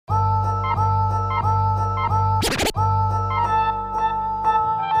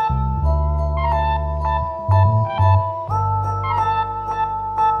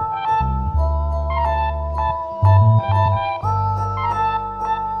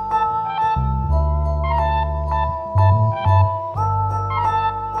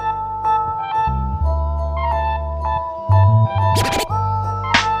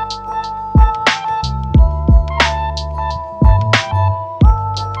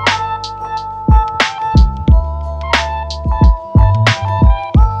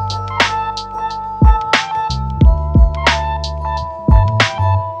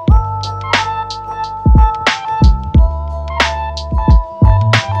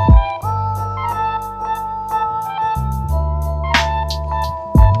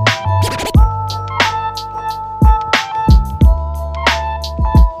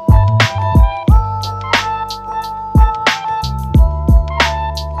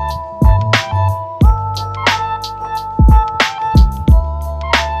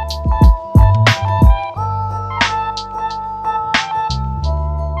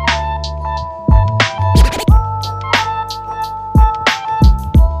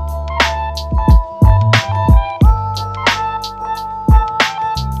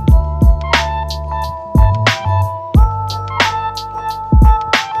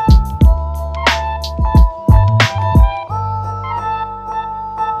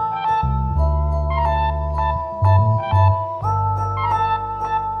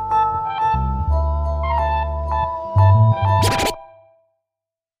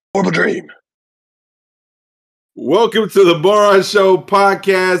Welcome to the Moron Show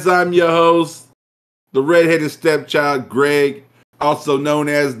podcast. I'm your host, the redheaded stepchild, Greg, also known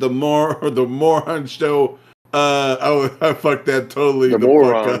as the Moron Show. I fucked that totally. The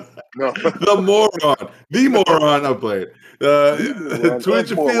moron. No. The moron. I'm playing.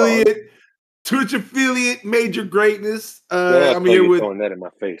 Twitch affiliate, Major Greatness. I'm here with throwing that in my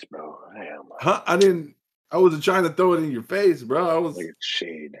face, bro. Damn. Huh? I wasn't trying to throw it in your face, bro. I was like a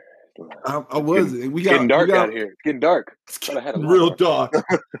shade. I wasn't. It's getting dark out here. It's getting dark. It's getting real dark.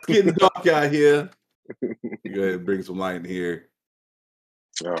 It's getting dark out here. Go ahead and bring some light in here.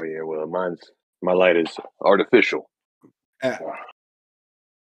 Oh yeah, well, my light is artificial. Oh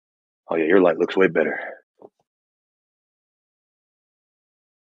yeah, your light looks way better.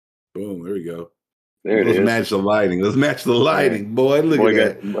 Boom, there we go. Let's match the lighting. Let's match the lighting, boy. Look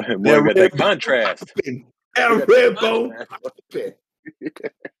at that. Boy, got that contrast. That red bone.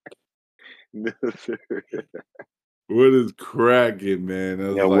 What is cracking, man?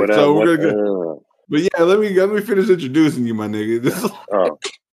 Yeah, like, we're gonna go. But yeah, let me finish introducing you, my nigga. This is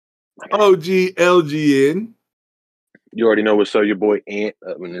OG LGN. You already know what's up, your boy Ant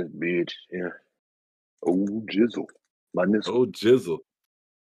up in this bitch. Yeah. Oh Jizzle. My nizzle. Oh Jizzle.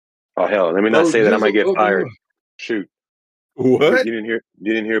 Oh hell, let me not say that I might get fired. Shoot. What? You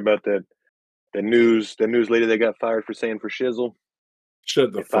didn't hear about that news lady that got fired for saying for shizzle?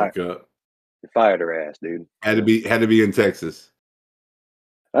 Shut the fuck up. They fired her ass, dude. Had to be in Texas.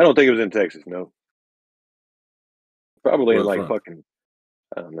 I don't think it was in Texas, no. Probably in like fucking,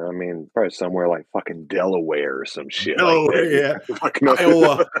 I don't know. I mean, probably somewhere like fucking Delaware or some shit. Delaware, like that. Yeah.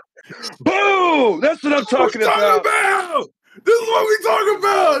 Iowa. Boom! That's what I'm talking about. This is what we talking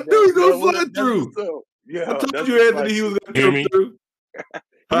about. Dude, he's gonna slide through. Yeah, I told you, Anthony, he was gonna come through.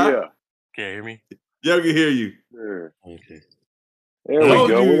 Huh? Yeah. Can you hear me? Yeah, I can hear you. Sure. Okay. There we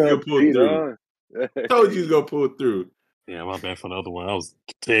go. I told you he was gonna pull through. Yeah, my bad for the other one. I was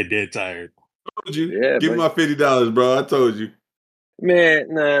dead tired. I told you. Yeah, give me my $50, bro. I told you. Man,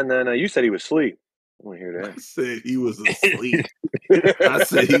 no. You said he was asleep. I want to hear that. I said he was asleep. I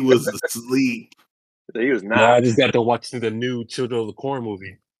said he was asleep. He was not. No, I just got to watch the new Children of the Corn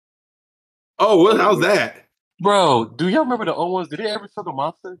movie. Oh, how's that? Bro, do y'all remember the old ones? Did they ever show the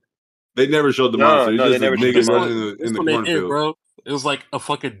monster? They never showed the monster. No, just they never niggas running in the cornfield, bro. It was like a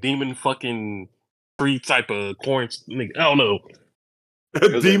fucking demon fucking tree type of corn. I don't know.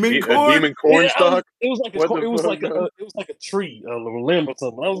 A demon corn stalk? It was like a tree, a limb or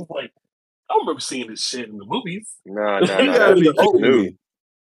something. I was like, I don't remember seeing this shit in the movies. No. That's new.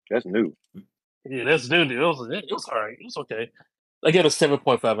 That's new. Yeah, that's new. It was all right. It was okay. I get a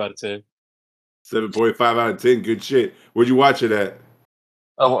 7.5 out of 10. 7.5 out of 10. Good shit. Where'd you watch it at?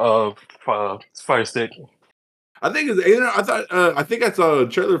 Fire Stick. I think I think I saw a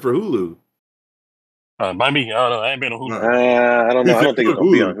trailer for Hulu. Might be. I don't know. I ain't been on Hulu. I don't know. I don't think it's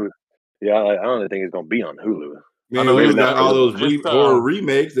gonna be on Hulu. Yeah, I don't think it's gonna be on Hulu. Man, they got all those horror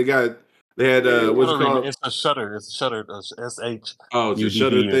remakes. They had what's it called? It's a Shutter. It's Shutter. SH. Oh, it's a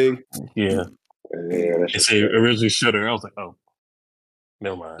Shutter thing. Yeah. It's originally Shutter. I was like, oh,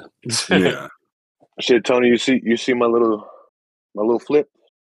 never mind. Yeah. Shit, Tony, you see my little flip?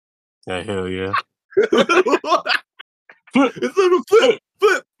 Yeah, hell yeah. It's little flip.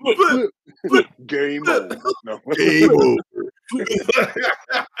 Game over. No. Game over.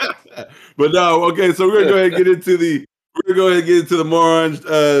 But no, okay, so we're gonna go ahead and get into the Moron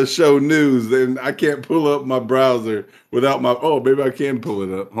Show news. And I can't pull up my browser without maybe I can pull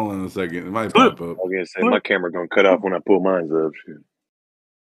it up. Hold on a second. It might pop up. I was gonna say my camera gonna cut off when I pull mine up. Shit.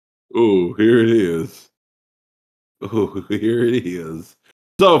 Oh, here it is.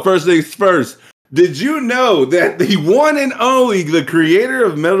 So first things first. Did you know that the one and only, the creator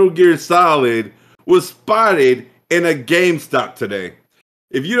of Metal Gear Solid, was spotted in a GameStop today?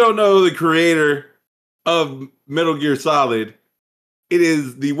 If you don't know the creator of Metal Gear Solid, it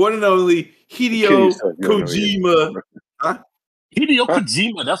is the one and only Hideo Kojima. Huh? Hideo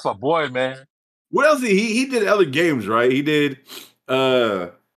Kojima, that's my boy, man. What else he did other games, right? He did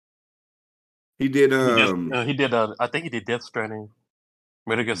I think he did Death Stranding.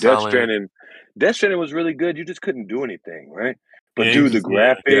 Metal Gear Solid. Death Stranding was really good. You just couldn't do anything, right? But dude, the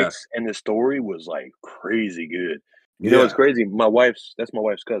graphics and the story was like crazy good. You know, it's crazy. That's my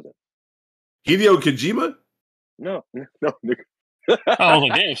wife's cousin. Hideo Kojima? No, nigga. I was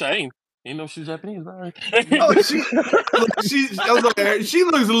like, damn, I ain't know she's Japanese, right? She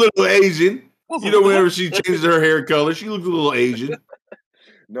looks a little Asian. You know, whenever she changes her hair color, she looks a little Asian.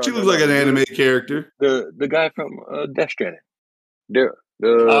 She looks like an anime character. The guy from Death Stranding.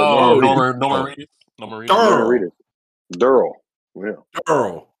 Norman Reedus. Durl. Yeah.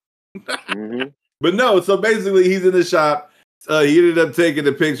 Durl. Mm-hmm. But no, so basically he's in the shop. He ended up taking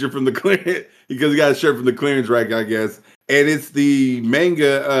a picture from the clearance because he got a shirt from the clearance rack, I guess. And it's the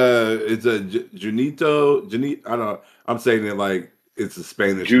manga. It's a Junito. I don't know. I'm saying it like it's a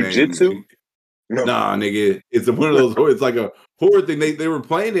Spanish Jiu-jitsu? name. No. Nah, nigga. It's one of those. It's like a horror thing. They were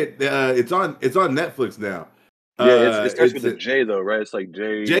playing it. It's on Netflix now. Yeah, it starts with a J though, right? It's like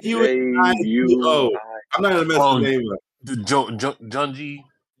J-U-I. I'm not gonna mess the name up. Junji.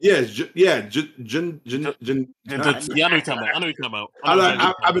 Yes, Yeah, I know you're talking about.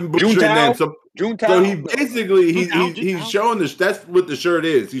 I've been butchering names. So he basically he's showing this. That's what the shirt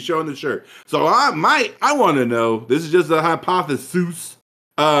is. He's showing the shirt. So I want to know. This is just a hypothesis.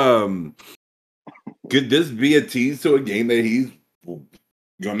 Could this be a tease to a game that he's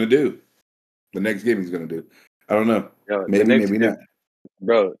gonna do? The next game he's gonna do. I don't know. Maybe not.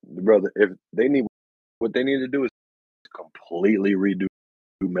 Bro, if they need what they need to do is completely redo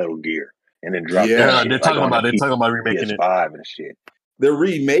Metal Gear and then drop. Yeah, they're talking about remaking it. PS5 and shit. They're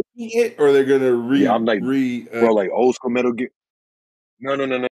remaking it, or they're gonna I'm like, bro, like old school Metal Gear. No.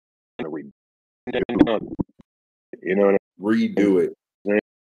 You know, redo it.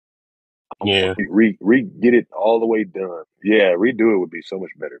 Yeah, get it all the way done. Yeah, redo it would be so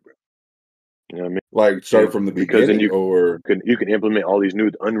much better, bro. You know what I mean? Like start from the beginning, because then you can implement all these new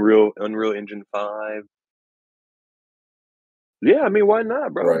Unreal Engine 5. Yeah, I mean, why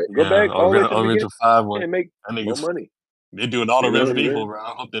not, bro? Right. Go back all the way to the Unreal 5 one and make more money. They're doing all the Resident Evil, bro.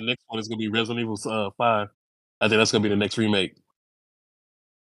 I hope the next one is gonna be Resident Evil 5. I think that's gonna be the next remake.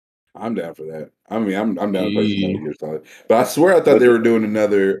 I'm down for that. I mean, I'm down to play Metal Gear Solid, but I swear I thought they were doing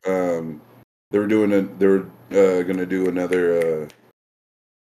another. They were gonna do another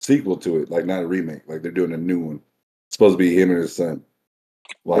sequel to it, like not a remake. Like they're doing a new one. It's supposed to be him and his son.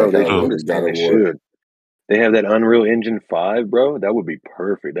 Like they should. They have that Unreal Engine 5, bro. That would be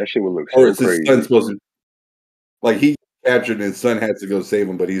perfect. That shit would look so crazy. His son supposed to, like he captured and his son had to go save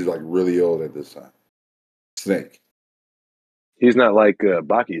him, but he's like really old at this time. Snake. He's not like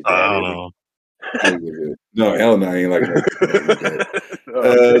Baki's dad. I don't know. No, hell no, I ain't like that.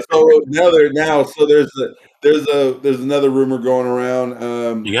 So there's another rumor going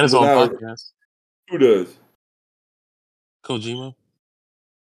around. You got his own podcast. Who does? Kojima.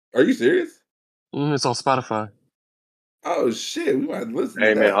 Are you serious? It's on Spotify. Oh shit, we might listen.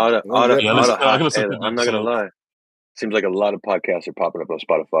 Hey to man, that. I'm not gonna lie. Seems like a lot of podcasts are popping up on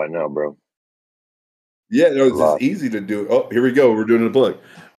Spotify now, bro. Yeah, no, it's just easy to do. Oh, here we go. We're doing a plug.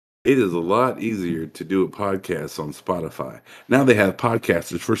 It is a lot easier to do a podcast on Spotify. Now they have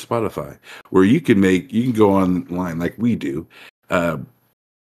podcasters for Spotify where you can go online like we do.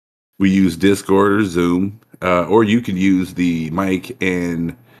 We use Discord or Zoom, or you can use the mic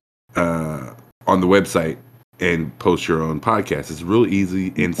and on the website and post your own podcast. It's real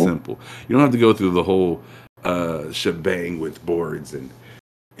easy and simple. You don't have to go through the whole shebang with boards and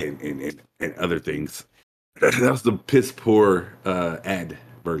other things. That was the piss poor ad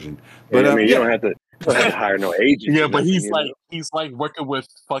version. But I mean, you don't have to hire no agent. Yeah, but he's like working with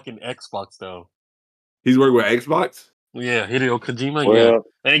fucking Xbox though. He's working with Xbox? Yeah, Hideo Kojima. Well,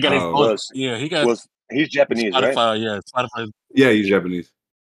 and he got his own. He's Japanese, Spotify, right? Yeah, Spotify. Yeah, he's Japanese.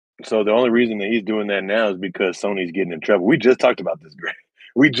 So the only reason that he's doing that now is because Sony's getting in trouble. We just talked about this, Greg.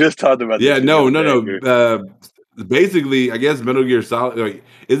 We just talked about this. Yeah, no. Basically, I guess Metal Gear Solid. Like,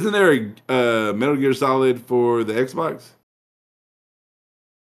 isn't there a Metal Gear Solid for the Xbox?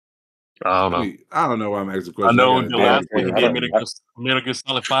 I don't know. I don't know why I'm asking the question. I know the last one he did Metal Gear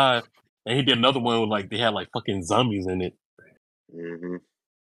Solid 5, and he did another one with they had fucking zombies in it. Mm-hmm.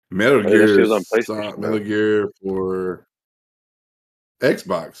 Metal Gear for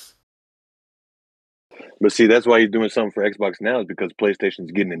Xbox. But see, that's why he's doing something for Xbox now, is because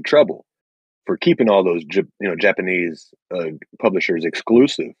PlayStation's getting in trouble for keeping all those Japanese publishers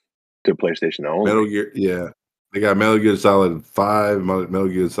exclusive to PlayStation only. Metal Gear, yeah. They got Metal Gear Solid 5, Metal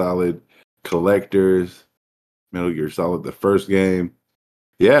Gear Solid Collectors, Metal Gear Solid the first game.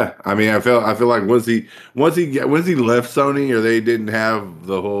 Yeah, I mean, I feel like once he left Sony, or they didn't have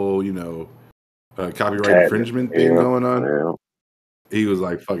the whole copyright infringement thing going on, he was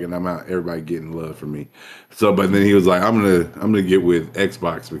like, "Fucking, I'm out. Everybody getting love from me." So, but then he was like, "I'm gonna get with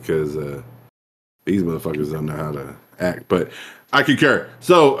Xbox because these motherfuckers don't know how to act." But I concur.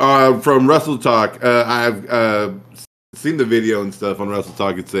 So, from Russell Talk, I've seen the video and stuff on Russell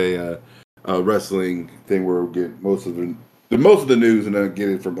Talk. It's a wrestling thing where we get most of the news and then get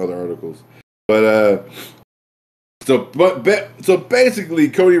it from other articles. But so basically,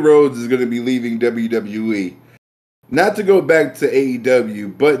 Cody Rhodes is going to be leaving WWE, not to go back to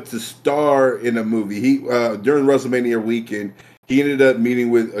AEW, but to star in a movie. He during WrestleMania weekend, he ended up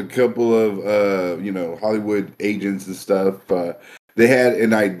meeting with a couple of Hollywood agents and stuff. They had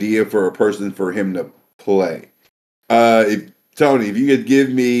an idea for a person for him to play. Tony, if you could give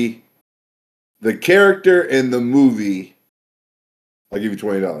me the character in the movie, I'll give you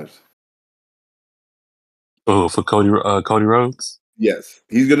 $20. Oh, for Cody Rhodes? Yes,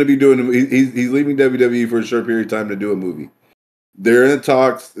 he's going to be doing. He's leaving WWE for a short period of time to do a movie. They're in the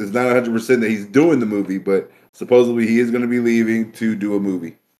talks. It's not 100% that he's doing the movie, but supposedly he is going to be leaving to do a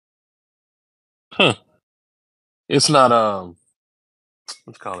movie. Huh. It's not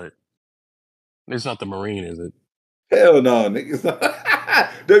let's call it. It's not the Marine, is it? Hell no, niggas.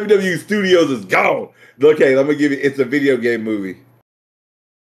 WWE Studios is gone. Okay, let me give you. It's a video game movie.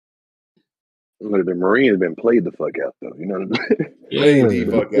 But the Marine has been played the fuck out though. You know what I mean? Play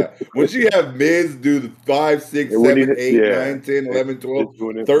the fuck out. Once you have Miz do the 5, 6, 7, 8, 9, 10, 11, 12,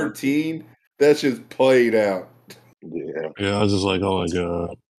 13, that's just played out. Yeah. Yeah, I was just like, oh my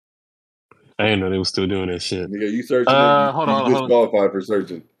god. I didn't know they were still doing that shit. Yeah, you searching it. Hold He's on. disqualified for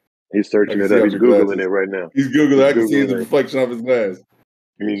searching. He's searching it up. He's Googling it right now. He's Googling. I can see the reflection of his glass.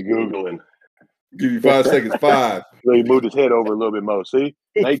 He's Googling. Give you 5 seconds. 5. So he moved his head over a little bit more. See?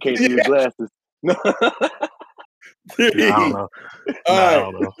 Now he can't see his glasses. I don't know. I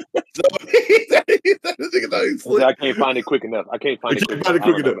don't know. So I can't find it quick enough.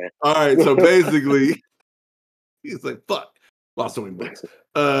 All right, so basically, he's like, fuck. Lost so many bucks.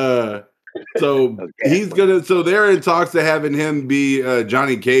 So he's gonna. So they're in talks to having him be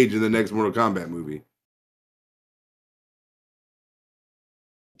Johnny Cage in the next Mortal Kombat movie.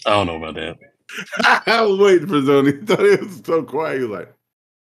 I don't know about that. I was waiting for Zoni. He thought it was so quiet. He was like,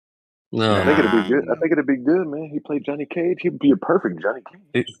 no, I think it'd be good. I think it'd be good, man. He played Johnny Cage. He'd be a perfect Johnny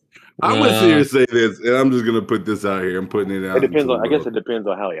Cage. I'm gonna sit here and say this, and I'm just gonna put this out here. I'm putting it out. It depends on. I guess it depends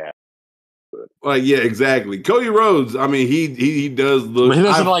on how he acts. Like, yeah, exactly. Cody Rhodes. I mean, he does look. But he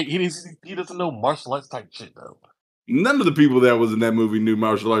doesn't he doesn't know martial arts type shit though. None of the people that was in that movie knew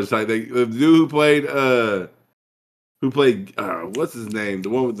martial arts type. The dude who played what's his name? The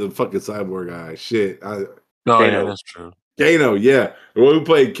one with the fucking cyborg guy. Shit. Yeah, that's true. Kano, yeah. The one who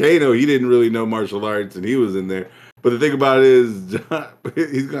played Kano, he didn't really know martial arts, and he was in there. But the thing about it is,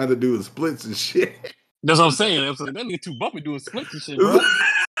 he's gonna have to do the splits and shit. That's what I'm saying. I'm saying that nigga too bumpy doing splits and shit, bro.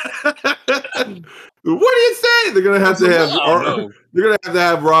 What do you say? They're gonna have to have. They're gonna have to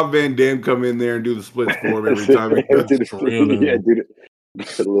have Rob Van Dam come in there and do the splits for him every time. Yeah, dude.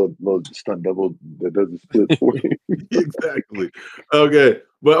 A little stunt double that does the split for you. Exactly. Okay.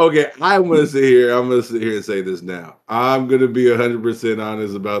 But okay, I'm gonna sit here and say this now. I'm gonna be 100%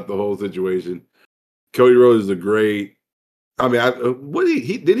 honest about the whole situation. Cody Rhodes is a great. I mean, what did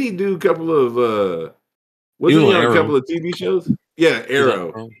he do a couple of was he on a couple of TV shows? Yeah,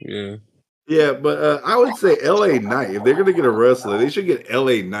 Arrow. Yeah, but I would say LA Knight. If they're gonna get a wrestler, they should get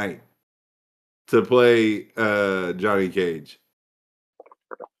LA Knight to play Johnny Cage.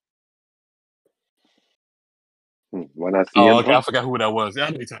 Why not see him? Okay, I forgot who that was. LA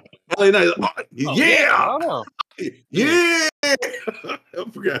Knight. Yeah. Yeah. I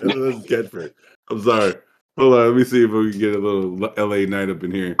forgot that's catchphrase. I'm sorry. Hold on, let me see if we can get a little LA Knight up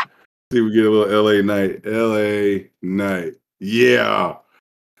in here. See if we get a little LA Knight. LA Knight. Yeah.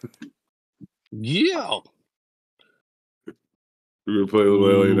 Yeah. We're gonna play a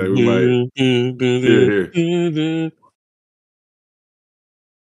little LA Knight. We might. Here.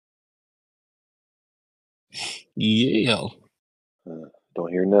 Yeah.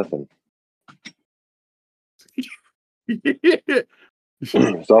 Don't hear nothing.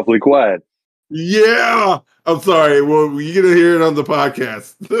 It's awfully quiet. Yeah. I'm sorry. Well, you're gonna hear it on the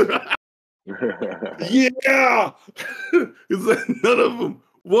podcast. Yeah. It's like none of them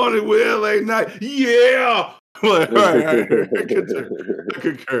wanted with LA Knight. Yeah. Like, all right.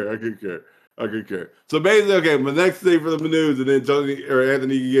 I concur. So basically, okay, my next thing for the news, and then Tony or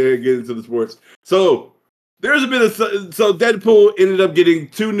Anthony can get into the sports. So there's a bit of so Deadpool ended up getting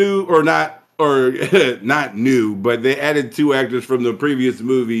not new, but they added 2 actors from the previous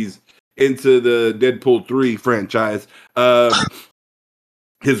movies into the Deadpool 3 franchise.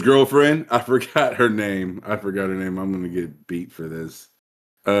 His girlfriend, I forgot her name. I'm gonna get beat for this.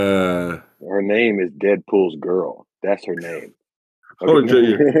 Her name is Deadpool's girl. That's her name. Okay. Let me tell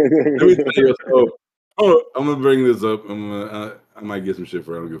you. So, I'm gonna bring this up. I might get some shit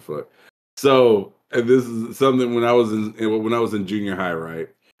for it. I don't give a fuck. So, and this is something when I was in junior high, right?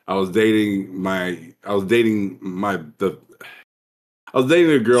 I was dating a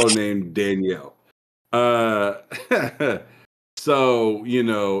girl named Danielle. So,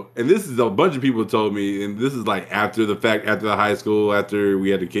 and this is a bunch of people told me, and this is like after the high school, after we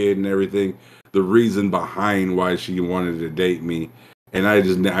had a kid and everything. the reason behind why she wanted to date me, and I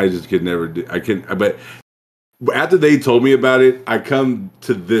just could never do. I can, but after they told me about it, I come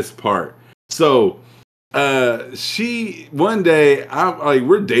to this part. So, she one day I'm like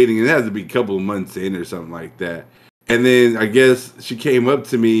we're dating, and it has to be a couple of months in or something like that. And then I guess she came up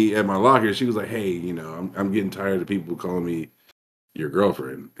to me at my locker. She was like, "Hey, I'm getting tired of people calling me your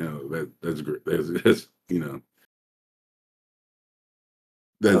girlfriend. That's great. That's Oh,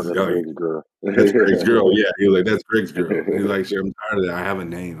 that's that's like Greg's girl. that's Greg's girl. Yeah, he was like, that's Greg's girl. And he's like, I'm tired of that. I have a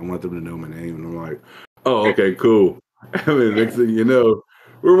name. I want them to know my name. And I'm like, oh, okay, cool. I mean, next thing you know,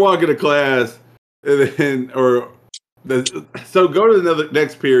 we're walking to class, and then so go to the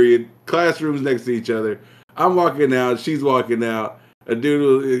next period. Classrooms next to each other. I'm walking out. She's walking out. A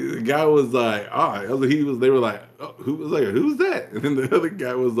guy was like, they were like, oh, who's that? And then the other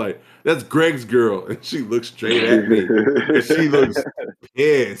guy was like, that's Greg's girl. And she looked straight at me, and she looks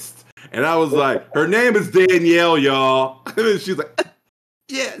pissed. And I was like, her name is Danielle, y'all. And then she's like,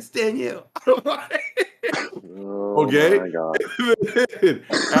 yeah, it's Danielle. Oh Okay. my god.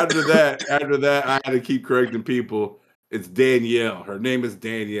 after that, I had to keep correcting people. It's Danielle. Her name is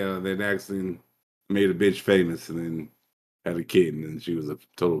Danielle. And then actually made a bitch famous, and then had a kid, and then she was a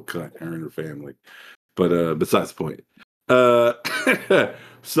total cunt, her and her family. But besides the point.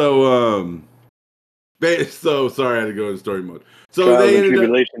 So sorry I had to go in story mode. So Trials they and ended up.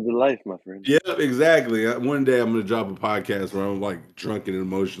 tribulations of life, my friend. Yeah, exactly. One day I'm gonna drop a podcast where I'm like drunk and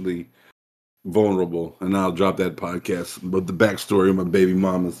emotionally vulnerable, and I'll drop that podcast. But the backstory of my baby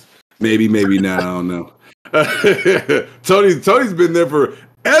mamas, maybe not. I don't know. Tony's been there for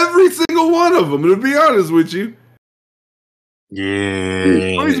every single one of them. To be honest with you,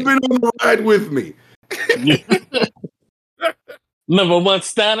 Yeah. Tony's been on the ride with me. Number one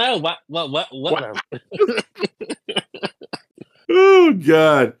stunner. What? Oh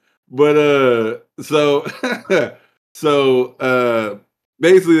God. But so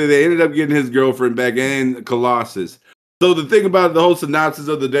basically they ended up getting his girlfriend back and Colossus. So the thing about the whole synopsis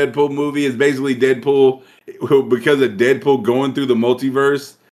of the Deadpool movie is basically Deadpool, because of Deadpool going through the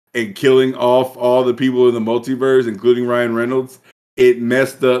multiverse and killing off all the people in the multiverse, including Ryan Reynolds, it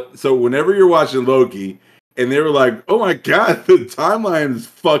messed up. So whenever you're watching Loki and they were like, oh my God, the timeline is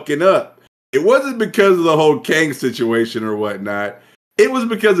fucking up. It wasn't because of the whole Kang situation or whatnot. It was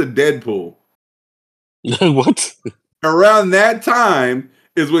because of Deadpool. What? Around that time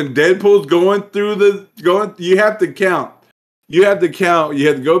is when Deadpool's you have to count. You have to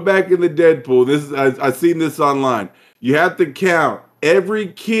go back in the Deadpool. I've seen this online. You have to count every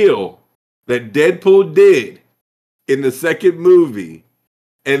kill that Deadpool did in the second movie.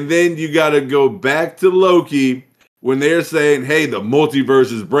 And then you got to go back to Loki when they're saying, hey, the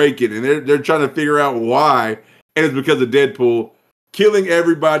multiverse is breaking. And they're trying to figure out why. And it's because of Deadpool killing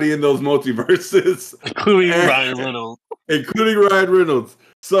everybody in those multiverses. Including Ryan Reynolds. Including Ryan Reynolds.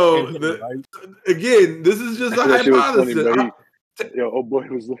 So, again, this is just a that shit was funny, hypothesis. bro.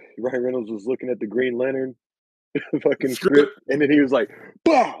 Ryan Reynolds was looking at the Green Lantern fucking script, and then he was like,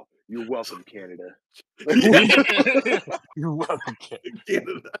 "Bow, you're welcome, Canada." You're welcome,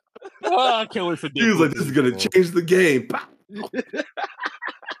 Canada. Oh, I can't wait for Deadpool. He was like, "This is gonna change the game."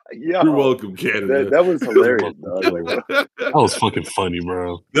 Yo, you're welcome, Canada. That was hilarious, dog. That was fucking funny,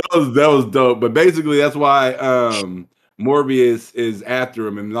 bro. That was dope. But basically, that's why Morbius is after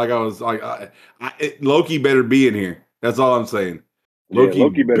him, and like I was like, Loki better be in here. That's all I'm saying.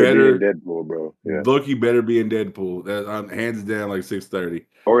 Loki better be in Deadpool, bro. Yeah. Loki better be in Deadpool. That hands down, like 6:30,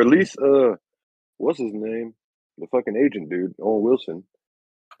 or at least what's his name? The fucking agent dude, Owen Wilson.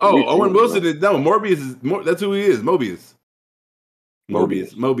 Oh, Owen Wilson is Morbius is that's who he is. Mobius.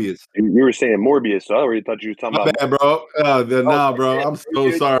 You were saying Morbius, so I already thought you were talking about. Bad, bro. Nah, bro. I'm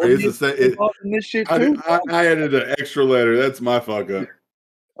so sorry. It's this shit too. I added an extra letter. That's my fuck up.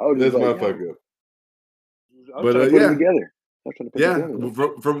 That's my fuck up. I was trying to put it together.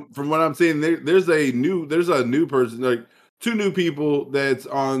 From what I'm seeing, there's a new person, like two new people that's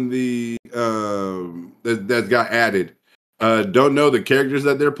on the that's got added. Don't know the characters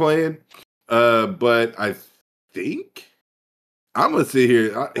that they're playing, but I think I'm gonna sit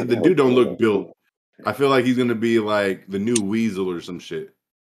here. The dude don't look built. I feel like he's gonna be like the new Weasel or some shit.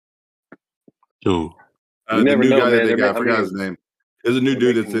 Who? The new guy that they got. I forgot his name. There's a new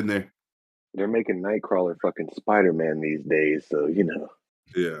dude that's in there. They're making Nightcrawler fucking Spider-Man these days, so you know.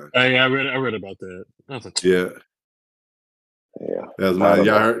 Yeah. I read about that. Yeah. That's my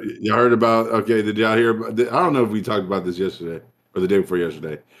y'all heard about? Okay, did y'all hear about? I don't know if we talked about this yesterday or the day before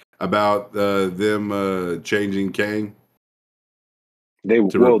yesterday about them changing Kang. They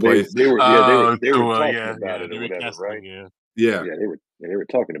were talking about it or whatever, right? Yeah. They were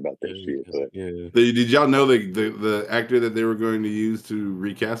talking about that shit. But Did y'all know the actor that they were going to use to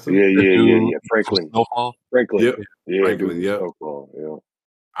recast him? yeah. Franklin. Snowfall. Yep. Yeah, Franklin. dude. Yep. Snowfall. Yeah.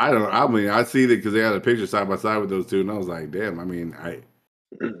 I mean, I see that because they had a picture side by side with those two, and I was like, damn. I mean,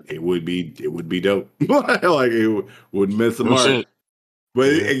 it would be dope. Like it would miss the No mark. shit.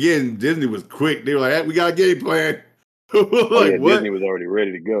 But Yeah. again, Disney was quick. They were like, hey, we got a game plan. Like, what? Disney was already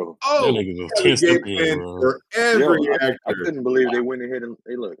ready to go. Oh, Them niggas was we have a tensed game up in, plan bro. for every I actor. couldn't believe they went ahead and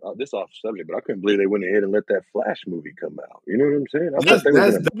look. This off subject, but I couldn't believe they went ahead and let that Flash movie come out. You know what I'm saying? I thought they were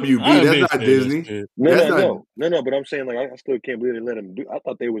That's gonna. WB. I've been That's not saying that Disney. shit. No. But I'm saying like I still can't believe they let him do. I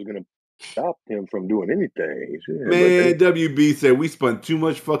thought they was gonna stop him from doing anything. Yeah, Man, WB said we spent too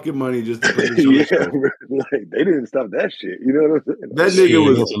much fucking money just to put this on the show. like they didn't stop that shit. You know what I'm saying? That Shit, nigga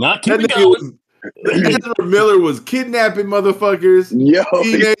was. listen, I keep That it nigga going. was. Ezra Miller was kidnapping motherfuckers, Yo,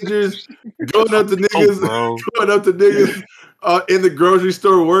 teenagers, going up to niggas, bro. going up to niggas in the grocery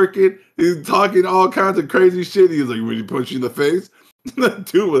store working. He's talking all kinds of crazy shit. He was like, "When you punch you in the face?" The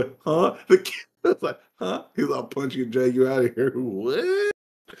dude was, "Huh?" The kid was like, "Huh?" He's all punch you and drag you out of here. What?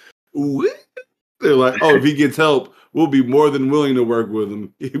 What? They're like, "Oh, if he gets help, we'll be more than willing to work with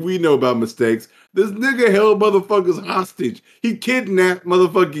him. We know about mistakes." This nigga held motherfuckers hostage. He kidnapped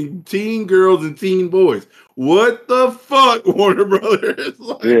motherfucking teen girls and teen boys. What the fuck, Warner Brothers?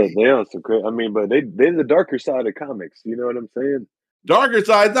 Like, yeah, they are some crazy. I mean, but they're the darker side of comics. You know what I'm saying? darker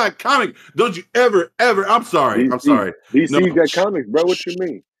side's not comic. Don't you ever. I'm sorry. DC No, got comics, bro. What you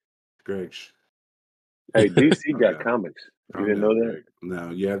mean? Greg. Hey, DC got down. comics. You Calm didn't down, know that? Greg. No,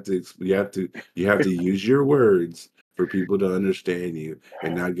 you have to use your words for people to understand you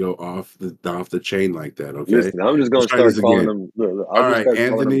and not go off the chain like that. Okay. Listen, I'm just gonna Let's try start this calling again. them. I'll All just right, start calling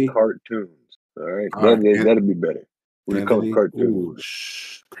them Anthony. cartoons. All right, All right, that'll be better. We just call them Anthony. cartoons. Ooh,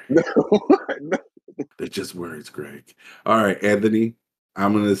 shh. No, They're just words, Greg. All right, Anthony.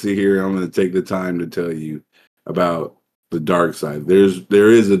 I'm gonna sit here. I'm gonna take the time to tell you about the dark side. There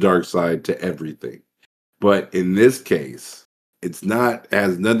is a dark side to everything, but in this case, it's not. It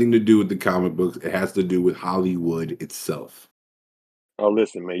has nothing to do with the comic books. It has to do with Hollywood itself. Oh,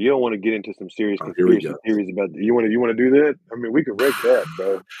 listen, man. You don't want to get into some serious Oh, here we conspiracy go. theories about. You want to do that? I mean, we can wreck that,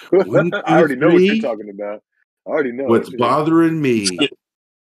 bro. 1, I 2, already know what you're 3. talking about. I already know. What's bothering me?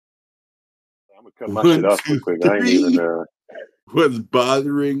 I'm gonna cut my shit 1, off real 2, quick. I ain't even. 3. What's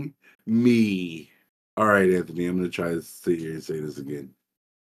bothering me? All right, Anthony. I'm gonna try to sit here and say this again.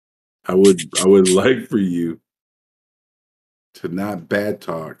 I would like for you to not bad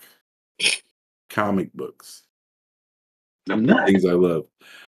talk comic books. I'm not. Things I love.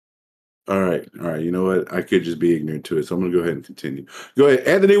 All right. You know what? I could just be ignorant to it, so I'm gonna go ahead and continue. Go ahead,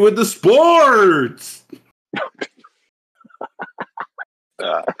 Anthony, with the sports.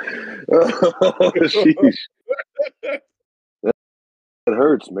 Oh, sheesh. That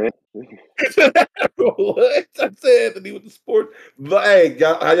hurts, man. What? I said Anthony with the sports. But hey,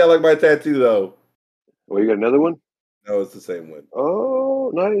 how y'all like my tattoo though? Well, you got another one? No, it's the same one.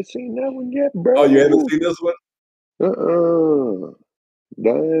 Oh, no, I ain't seen that one yet, bro. Oh, you haven't seen this one?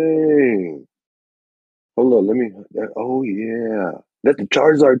 Dang. Hold on, let me. Oh yeah, that's the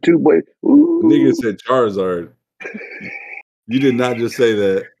Charizard too, boy. Ooh. Nigga said Charizard. You did not just say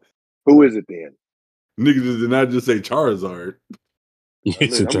that. Who is it then? Nigga did not just say Charizard.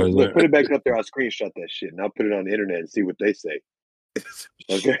 Look, put it back up there. I'll screenshot that shit and I'll put it on the internet and see what they say.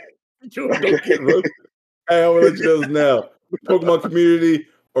 Okay. Don't get roasted. Hey, I'm gonna let you know this now. Pokemon community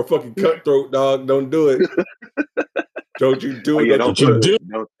or fucking cutthroat, dog. Don't do it. Don't you do it. Yeah, don't you do.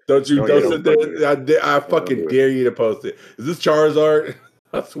 Don't sit there. fucking I fucking dare you to post it. Is this Charizard?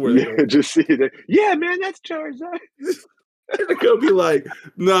 I swear they're gonna just see that. Yeah, man, that's Charizard. they're gonna be like,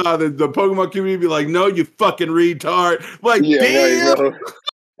 nah, the Pokemon community be like, no, you fucking retard. Like, Yeah, damn. right, bro.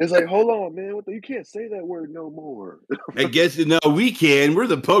 It's like, hold on, man. You can't say that word no more. I guess we can. We're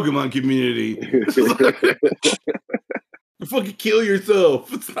the Pokemon community. You fucking kill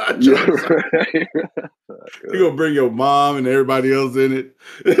yourself. It's not Charizard. Right. You're gonna bring your mom and everybody else in it.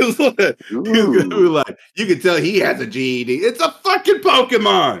 It's like, he's gonna be like, you can tell he has a GED. It's a fucking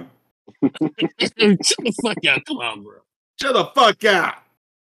Pokemon. Shut the fuck out. Come on, bro. Shut the fuck out.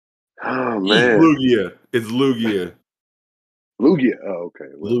 Oh man. It's Lugia. Lugia. Oh, okay.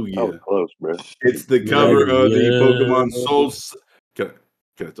 Well, Lugia. I was close, bro. It's the cover of the Pokemon Soul. Can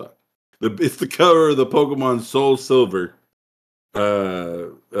I talk? It's the cover of the Pokemon Soul Silver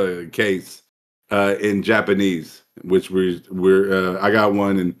case in Japanese, which we're I got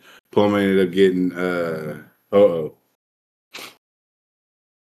one and Plum ended up getting oh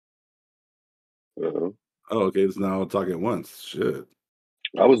okay, it's now all talking at once. Shit.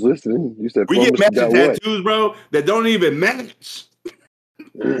 I was listening. You said We get pharmacy matching got what? tattoos, bro, that don't even match.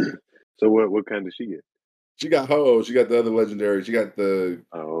 So what kind did she get? She got She got the other legendary. She got the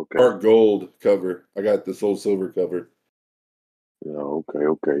Okay. Heart Gold cover. I got the Soul Silver cover. Oh,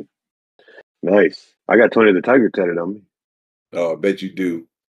 okay. Nice. I got Tony the Tiger tatted on me. Oh, I bet you do.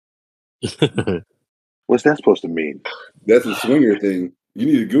 What's that supposed to mean? That's a swinger thing. You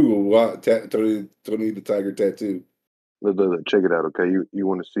need to Google Tony the Tiger tattoo. Look, check it out, okay? You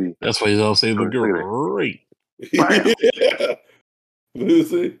want to see? That's why you all say look great. Bam. Yeah. What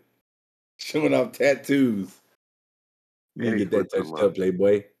is it? Showing off tattoos. You And need he's to get that touched up,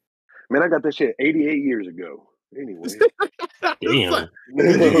 Playboy. Man, I got that shit 88 years ago. Anyway. Damn.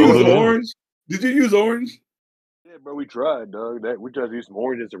 Did you use orange? Did you use orange? Yeah, bro, we tried, dog. We tried to use some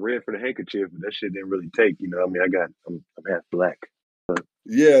orange and some red for the handkerchief, but that shit didn't really take. You know, I mean, I'm half black.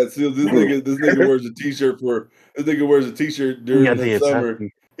 Yeah, so this nigga wears a t-shirt during the summer.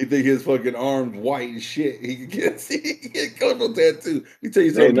 He think his fucking arms white as shit. He can get colorful tattoo. He tell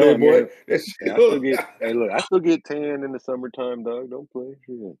you something, Playboy. That shit I still get tan in the summertime, dog. Don't play.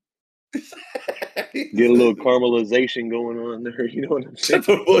 Get a little caramelization going on there. You know what I'm saying?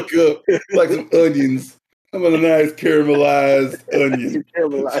 Shut the fuck up. Like some onions. I'm a nice caramelized onion.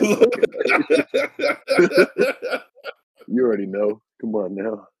 You already know. Come on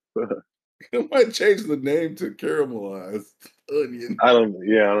now. I might change the name to caramelized onion. I don't know.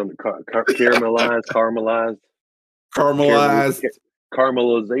 Caramelized.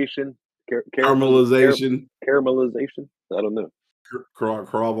 Caramelization. Caramelization. I don't know. Corona?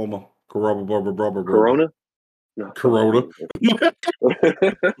 No. Corona.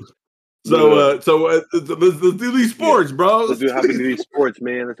 Let's do these sports, bro. Let's hop into these sports,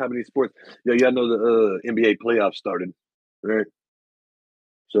 man. Let's hop into these sports. Yeah, y'all know the NBA playoffs started, right?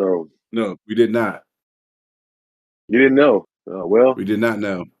 So no, we did not. You didn't know? Well, we did not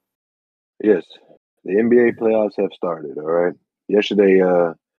know. Yes, the NBA playoffs have started. All right. Yesterday,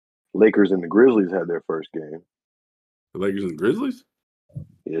 Lakers and the Grizzlies had their first game. The Lakers and the Grizzlies?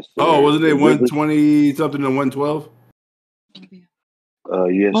 Yes. Oh, wasn't it 120 something and 112? Yes,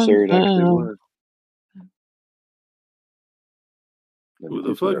 sir. It actually was. Who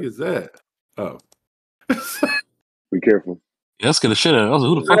the fuck is that? Oh. Be careful. Yeah, that's gonna shit out.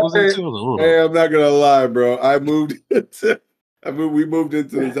 Who the fuck was that too? Hey, I'm not gonna lie, bro. We moved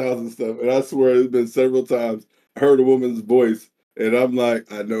into this house and stuff, and I swear it's been several times I heard a woman's voice, and I'm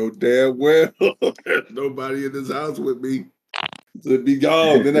like, I know damn well there's nobody in this house with me. So be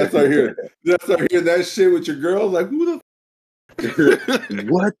gone. Then I start hearing that shit with your girls. Like, who the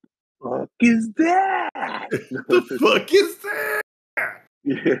what fuck is that? The fuck is that?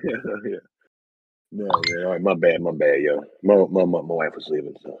 Yeah. No, man. All right, my bad, yo. My wife was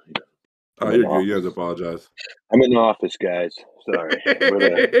leaving, so you know. Oh, you're good. You have to apologize. I'm in the office, guys. Sorry.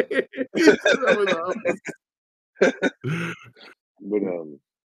 But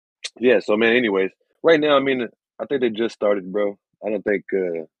yeah, so man, anyways, right now, I mean, I think they just started, bro. I don't think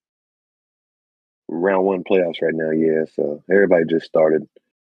round one playoffs right now, yeah. So everybody just started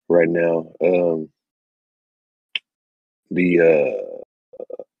right now. I'm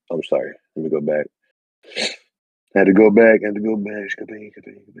sorry, let me go back. Had to go back.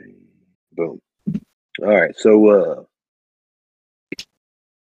 Boom. All right, so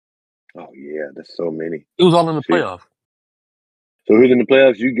oh yeah, there's so many. It was all in the playoffs. So who's in the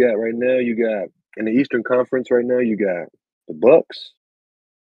playoffs? You got right now, you got in the Eastern Conference right now, you got the Bucks.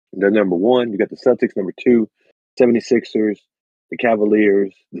 They're number one. You got the Celtics, number two, 76ers, the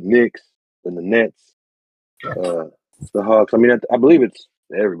Cavaliers, the Knicks, and the Nets, the Hawks. I mean, I believe it's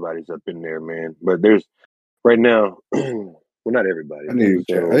everybody's up in there, man. But there's right now, well, not everybody. I need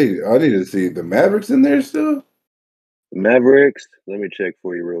to see the Mavericks in there still. The Mavericks. Let me check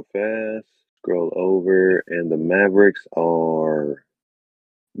for you real fast. Scroll over, and the Mavericks are.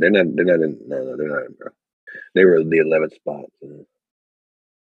 They're not in. No, they're not in, bro. They were the 11th spot.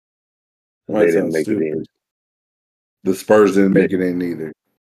 They didn't make it in. The Spurs didn't make it in either.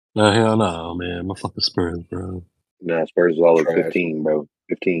 No, hell no, man. My fucking Spurs, bro. Nah, Spurs is all at 15, bro.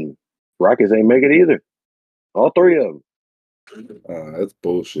 15. Rockets ain't make it either. All three of them. That's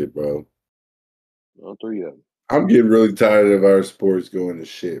bullshit, bro. All three of them. I'm getting really tired of our sports going to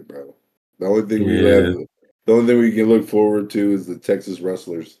shit, bro. The only thing the only thing we can look forward to is the Texas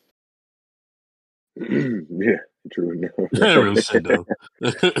Wrestlers. Yeah, true. Real shit though.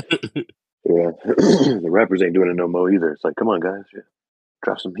 Yeah, the rappers ain't doing it no more either. It's like, come on, guys,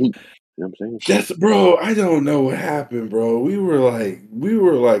 drop some heat. You know what I'm saying? Yes, bro. I don't know what happened, bro. We were like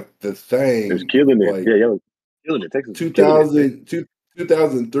the thing. It was killing it. Like, yeah, was killing it. Texas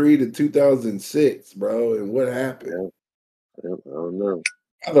 2003 to 2006, bro. And what happened? Yeah. I don't know.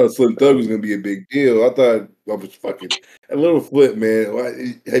 I thought Slim Thug was gonna be a big deal. I thought I was fucking a little flip,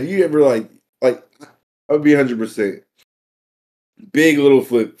 man. Have you ever like I would be 100% big little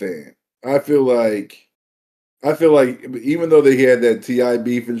flip fan. I feel like even though they had that Ti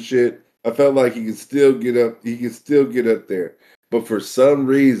beef and shit, I felt like he could still get up. He could still get up there. But for some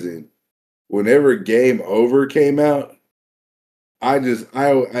reason, whenever Game Over came out,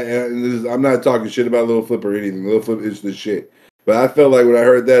 I'm not talking shit about Little Flip or anything. Little Flip is the shit. But I felt like when I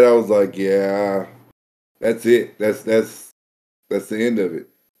heard that, I was like, yeah, that's it. That's the end of it.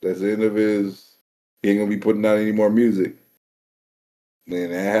 That's the end of his. He ain't gonna be putting out any more music.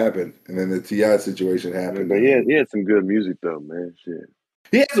 Then that happened, and then the Ti situation happened. But he had some good music though, man. Shit.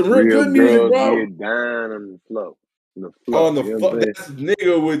 He had some real Real good music, girls bro. get down on the floor. On the you know floor, that's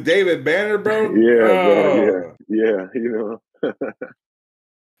nigga with David Banner, bro. Yeah, bro. Yeah, you know.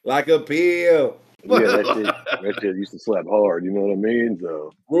 Like a pill. Yeah, that shit used to slap hard. You know what I mean?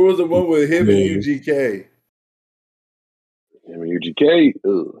 So What was the one with him and UGK? I mean, UGK.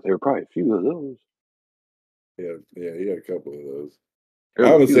 There were probably a few of those. Yeah, he had a couple of those. I'm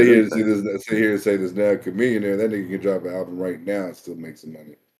gonna sit here and say this now. Chameleonaire, that nigga can drop an album right now and still make some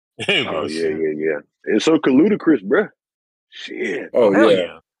money. Oh yeah. And so could Ludacris, bro. Shit. Oh hell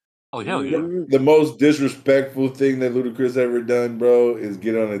yeah. Oh hell yeah. The most disrespectful thing that Ludacris ever done, bro, is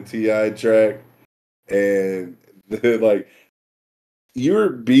get on a Ti track and like you're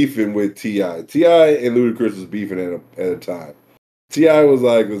beefing with Ti. Ti and Ludacris was beefing at a time. Ti was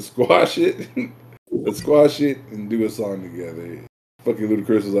like, let's squash it and do a song together. Fucking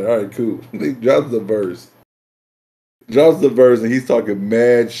Ludacris was like, all right, cool. He drops the verse, and he's talking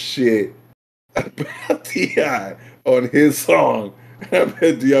mad shit about Ti on his song. And I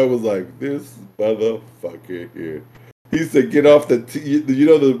bet Ti was like, this motherfucker here. He said, get off the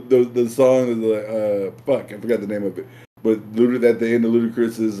the song is like fuck, I forgot the name of it. But at the end of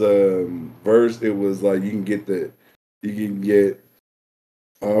Ludacris's verse, it was like you can get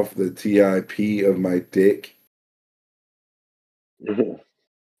off the TIP of my dick. I don't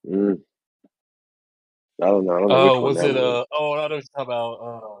know. Oh, was it? I know what you're talking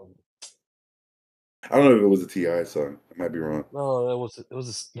about. I don't know if it was a Ti song. I might be wrong. No, it wasn't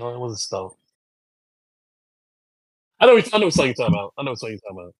Stone. I know what song you're talking about.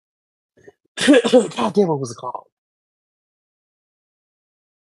 God damn, what was it called?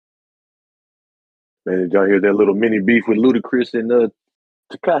 Man, did y'all hear that little mini beef with Ludacris and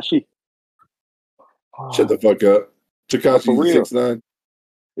Tekashi? Shut the fuck up. Tekashi 6ix9ine.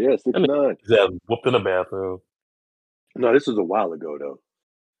 Yeah, 6ix9ine. Yeah, whooped in the bathroom. No, this was a while ago though.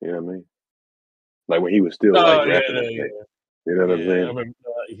 You know what I mean? Like when he was still like rapping. Yeah. You know what I'm saying? I remember,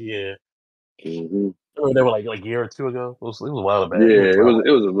 yeah. Mm-hmm. I remember they were like a year or two ago. It was a while back. Yeah, it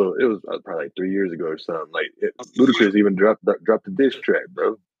was probably like 3 years ago or something. Like Ludacris even dropped the diss track,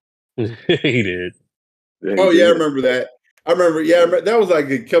 bro. He did. Yeah, I remember that. I remember that was like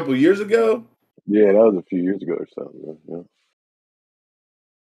a couple years ago. Yeah, that was a few years ago or something. Yeah.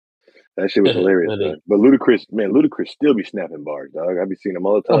 That shit was hilarious, man. But Ludacris still be snapping bars, dog. I be seeing him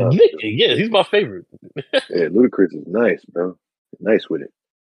all the time. Yeah, he's my favorite. Yeah, Ludacris is nice, bro. Nice with it.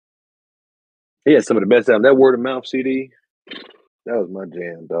 He had some of the best albums. That Word of Mouth CD, that was my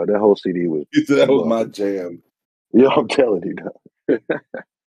jam, dog. That whole CD was. That was my jam. Yeah, I'm telling you, dog. That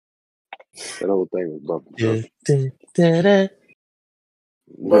whole thing was bumping.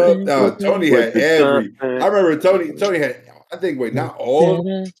 Well, Tony had every. I remember Tony had. I think not all of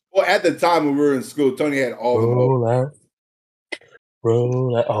them. Well, at the time when we were in school, Tony had all of them.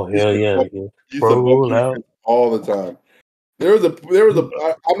 Roll out. Oh hell yeah! Roll out all the time. There was a.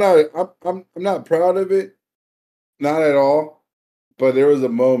 I'm not proud of it, not at all. But there was a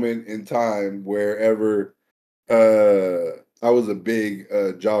moment in time wherever I was a big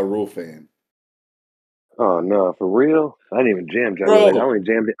Ja Rule fan. Oh no, for real? I didn't even jam Ja Rule. I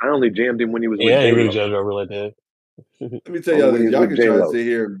only jammed him when he was with J-Lo. Yeah, he really jammed Ja Rule like that. Let me tell y'all this. Y'all can try to sit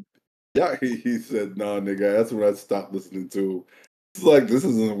here. Yeah, he said, "No, nigga, that's when I stopped listening to." It's like this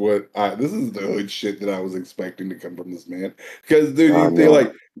is the hood shit that I was expecting to come from this man. Because dude, you think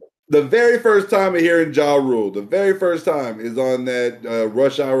like the very first time of hearing Ja Rule, the very first time is on that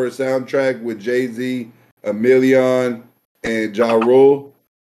Rush Hour soundtrack with Jay-Z, A Million, and Ja Rule.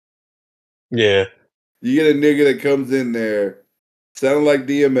 Yeah. You get a nigga that comes in there sounding like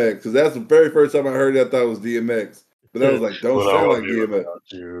DMX, because that's the very first time I heard it, I thought it was DMX. But I was like, don't sound like DMX.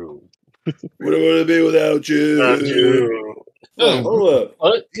 What do I want to be without you? Without you. Like, hold up.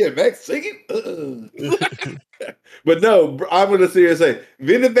 What? DMX singing? But no, I'm going to sit here and say,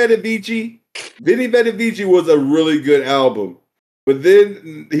 Vinny Veni Vici was a really good album. But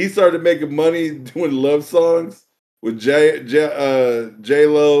then he started making money doing love songs. with J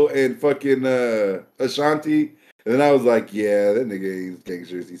Lo and fucking Ashanti. And then I was like, yeah, that nigga ain't as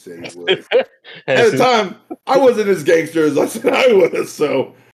gangster as he said he was. At the time, I wasn't as gangster as I said I was.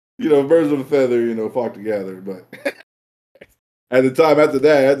 So, birds of a feather, flock together. But at the time, after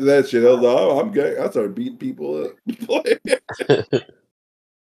that shit, I was like, oh, I'm gay. I started beating people up.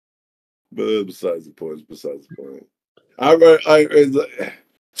 But besides the point.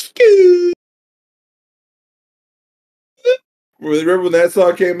 Remember when that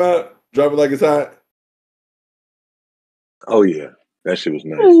song came out? Drop It Like It's Hot? Oh, yeah. That shit was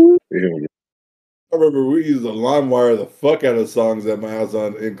nice. Yeah. I remember we used to LimeWire the fuck out of songs at my house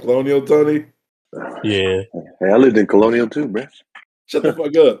in Colonial, Tony. Yeah. Hey, I lived in Colonial too, bro. Shut the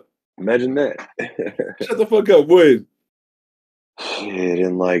fuck up. Imagine that. Shut the fuck up, when? Shit,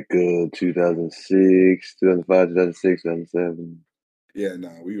 in like 2006, 2005, 2006, 2007. Yeah,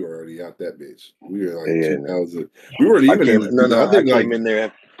 we were already out that bitch. We were like 2000. No. We weren't even I came in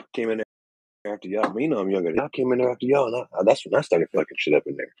there after y'all. I mean, I'm younger. Y'all came in there after y'all, and that's when I started fucking shit up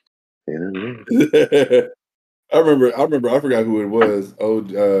in there. I remember. I forgot who it was.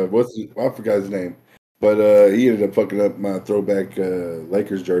 I forgot his name, but he ended up fucking up my throwback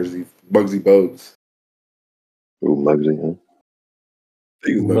Lakers jersey, Bugsy Bogues. Ooh, Muggsy, huh? I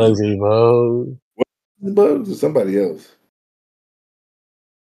think it was Muggsy Bogues. Bugs or somebody else.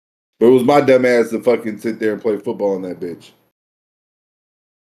 But it was my dumb ass to fucking sit there and play football in that bitch.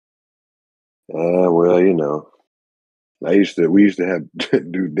 Well, we used to have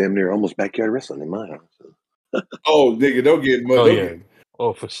do damn near almost backyard wrestling in my house. Oh, nigga, don't get much. Oh, yeah.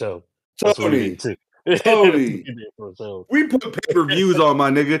 Oh, for sure. That's what we did too. Tony. We put pay-per-views on, my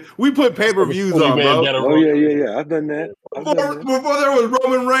nigga. We put pay-per-views on, bro. Oh, yeah. I've done that. Before there was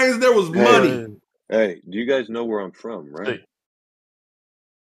Roman Reigns, there was money. Hey, do you guys know where I'm from, right?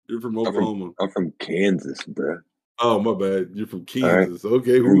 You're from Oklahoma. I'm from Kansas, bro. Oh, my bad. You're from Kansas. Right.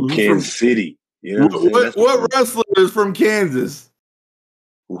 Okay. Who's Kansas City. You know what wrestler is from Kansas?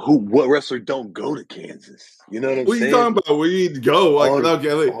 What wrestler don't go to Kansas? You know what I'm saying? What are you talking about? Where you need to go? Like, all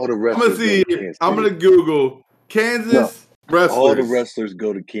the wrestlers. I'm gonna see. I'm gonna Google Kansas wrestlers. All the wrestlers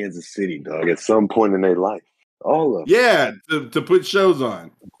go to Kansas City, dog. At some point in their life, all of them. Yeah, to put shows on.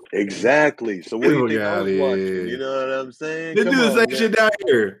 Exactly. So what do you think I was watching? You know what I'm saying? They do the same shit down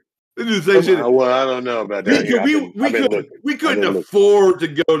here. They do the same shit. Well, I don't know about that. We couldn't afford to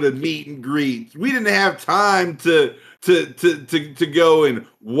go to meet and greets. We didn't have time to go and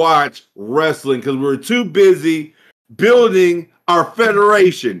watch wrestling because we were too busy building our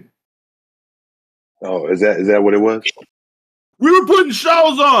federation. Oh, is that what it was? We were putting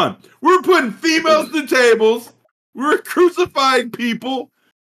shows on. We were putting females to tables. We were crucifying people.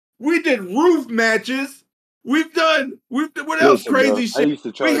 We did roof matches. What else crazy shit?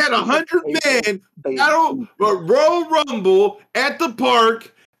 We had 100 men battle Royal Rumble at the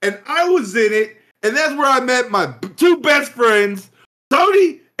park, and I was in it, and that's where I met my two best friends,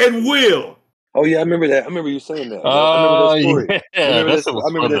 Cody and Will. Oh yeah, I remember that. I remember you saying that. I remember that story. Yeah, I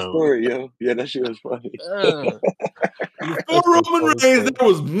remember that story, yo. Yeah, that shit was funny. Before Roman Reigns, there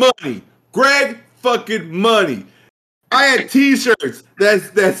was money. Greg fucking money. I had T-shirts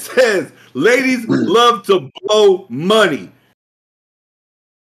that says "Ladies love to blow money."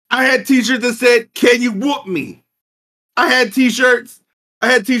 I had T-shirts that said "Can you whoop me?" I had T-shirts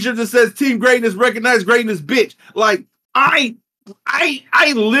that says "Team Greatness recognize greatness, bitch." Like I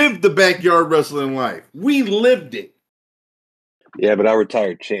lived the backyard wrestling life. We lived it. Yeah, but I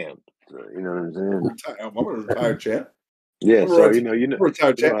retired champ. You know what I'm saying? I'm a retired champ. Yeah, so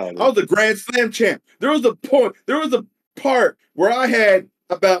retired champ. I was a Grand Slam champ. There was a part where I had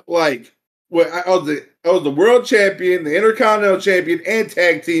about I was the world champion, the Intercontinental champion, and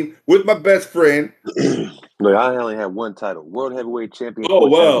tag team with my best friend. Look, I only had one title: World Heavyweight Champion.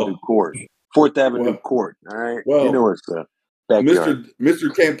 Fourth Avenue Court. All right, well, you know what's up.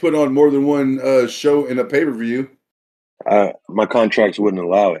 Mr. can't put on more than one show in a pay-per-view. My contracts wouldn't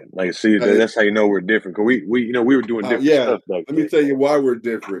allow it. Like, see, that's how you know we're different. Cause we were doing different stuff. Let me tell you why we're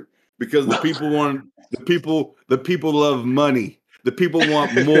different. Because the people love money. The people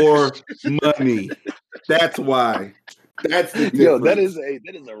want more money. That's why. That's the difference. Yo, that is a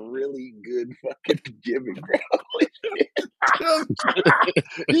really good fucking gimmick, bro. I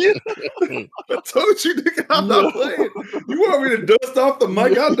told you, nigga, I'm not playing. You want me to dust off the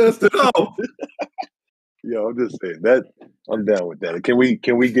mic? I'll dust it off. Yo, I'm just saying I'm down with that. Can we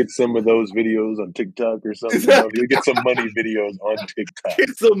get some of those videos on TikTok or something? You know, you get some money videos on TikTok.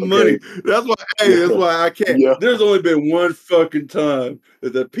 Get some money. That's why. Hey, that's why I can't. Yeah. There's only been one fucking time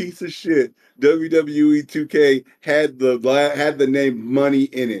that the piece of shit WWE 2K had the name money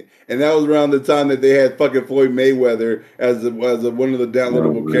in it, and that was around the time that they had fucking Floyd Mayweather as one of the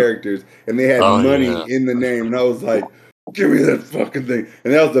downloadable characters, and they had money in the name, and I was like, give me that fucking thing,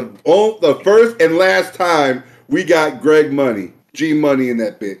 and that was the first and last time we got Greg Money, G Money in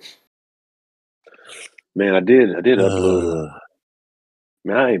that bitch. Man, I did upload.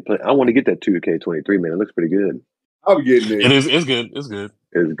 Man, I ain't play. I want to get that 2K23. Man, it looks pretty good. I'm getting it. It is. It's good. It's good.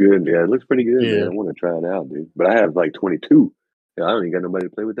 It's good. Yeah, it looks pretty good, Yeah. man. I want to try it out, dude. But I have like 22. Yeah, I don't even got nobody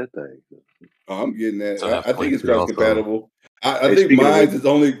to play with that thing. Oh, I'm getting that. So I think it's cross compatible. I think speaking of mine which- is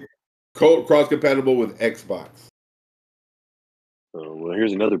only cross compatible with Xbox. Well,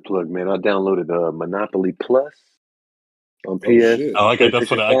 here's another plug, man. I downloaded Monopoly Plus on PS. Shit. Oh, I got that's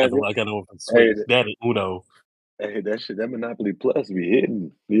for the. I got PlayStation the. I got the one for the Switch. Hey, That and Uno. Hey, that Monopoly Plus be hitting.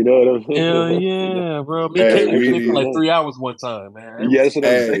 You know what I'm saying? Hell yeah, bro. Me Hey, and Kate we played for like need- 3 hours one time, man. It Yeah, was that's what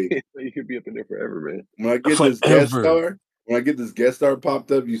I'm Hey. saying. You could be up in there forever, man. When I get this guest star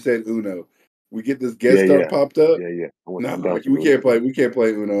popped up, you said Uno. We get this guest star popped up. Yeah. No, we can't play. We can't play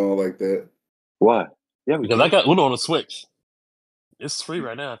Uno like that. Why? Yeah, because I got Uno on the Switch. It's free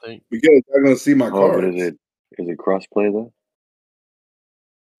right now, I think. Because I'm gonna see my Oh, cards. but is it crossplay though?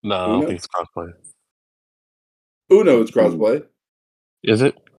 No, I don't think it's crossplay. Uno is crossplay. Is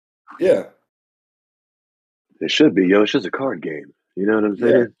it? Yeah. It should be, yo. It's just a card game. You know what I'm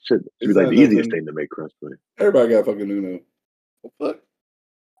saying? Yeah. It should be It's like not the easiest nothing. thing to make crossplay. Everybody got fucking Uno. What the fuck?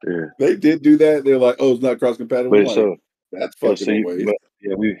 Yeah. They did do that. They're like, oh, it's not cross compatible. But Like, so that's yo, fucking so you, waste. but,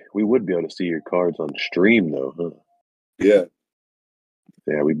 yeah, we would be able to see your cards on stream though, huh? Yeah.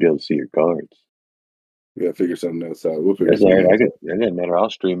 Yeah, we'd be able to see your cards. We gotta figure something else out. We'll figure That's all something right. else out. It doesn't matter.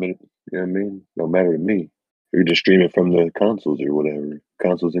 I'll stream it. You know what I mean? No matter to me. You're just streaming from the consoles or whatever.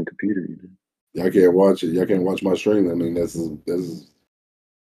 Consoles and computer. You know? Y'all can't watch it. Y'all can't watch my stream. I mean, that's Oh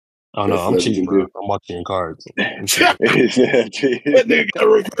no, I'm that's cheating, what you bro. I'm watching your cards. That nigga gotta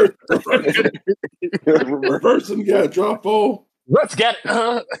reverse them. You gotta draw four. Let's get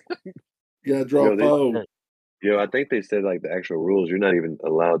it. You gotta draw four. Yo, I think they said like the actual rules, you're not even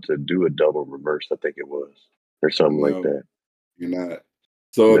allowed to do a double reverse, I think it was. Or something like that. You're not.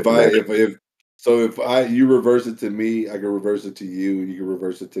 So if you reverse it to me, I can reverse it to you, and you can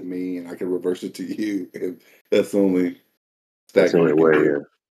reverse it to me, and I can reverse it to you. And that's the only That's the only way, yeah.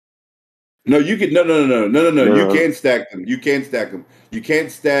 No, you can no. You can't stack them. You can't stack them. You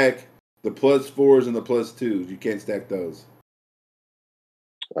can't stack the +4s and the +2s. You can't stack those.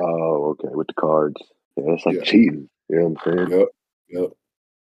 Oh, okay. With the cards. Yeah, that's like cheating. You know what I'm saying? Yep.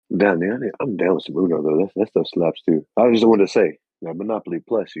 I'm down with some Uno though. That stuff slaps too. I just wanted to say, Monopoly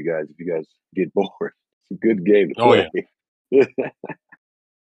Plus, you guys, if you guys get bored, it's a good game to play. Yeah,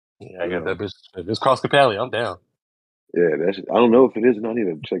 I got that bitch. If it's cross compatible, I'm down. Yeah, I don't know if it is. I need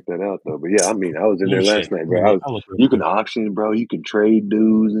to check that out though. But yeah, I mean, I was in there last night, bro. You can auction, bro. You can trade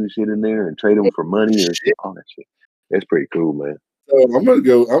dudes and shit in there and trade them for money or shit, all that shit. It's pretty cool, man. So I'm gonna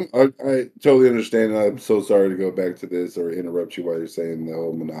go. I totally understand. I'm so sorry to go back to this or interrupt you while you're saying the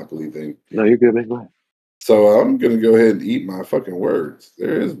whole Monopoly thing. No, you're good, man. Go ahead. So I'm gonna go ahead and eat my fucking words.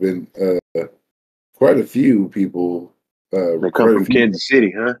 There has been quite a few people. They come from Kansas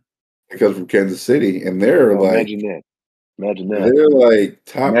City, huh? They come from Kansas City, and they're like, imagine that. They're like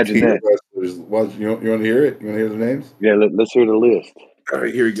top Imagine tier that. wrestlers. You want to hear it? You want to hear the names? Yeah, let's hear the list. All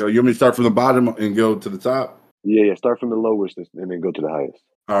right, here we go. You want me to start from the bottom and go to the top? Yeah. Start from the lowest and then go to the highest.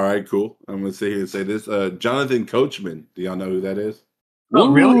 All right, cool. I'm gonna sit here and say this. Jonathan Coachman. Do y'all know who that is?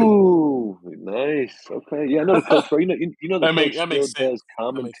 Oh, Ooh, nice. Okay, yeah, I know the coach, bro. You know the coach still does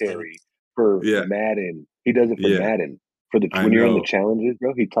commentary for Madden. He does it for Madden when you're in the challenges,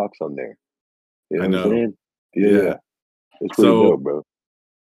 bro. He talks on there. You know what I'm saying? Yeah. It's pretty dope, bro.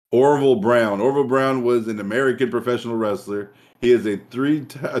 Orville Brown. Orville Brown was an American professional wrestler. He is a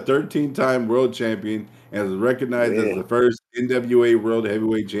 13-time world champion and is recognized as the first NWA World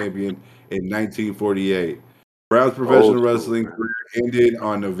Heavyweight Champion in 1948. Brown's professional wrestling career ended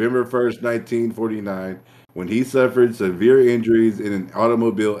on November 1st, 1949, when he suffered severe injuries in an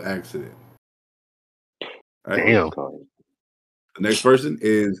automobile accident. Right. Damn. The next person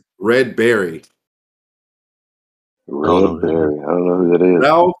is Red Berry. Red Berry. I don't know who that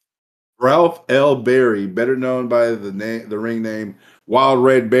is. Ralph L. Berry, better known by the ring name Wild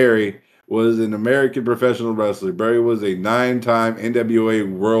Red Berry, was an American professional wrestler. Berry was a 9-time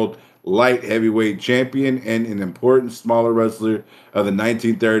NWA World light heavyweight champion and an important smaller wrestler of the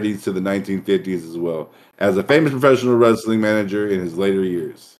 1930s to the 1950s as well, as a famous professional wrestling manager in his later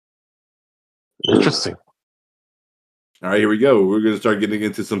years. Interesting. All right, here we go. We're going to start getting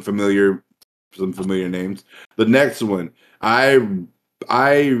into some familiar names. The next one, I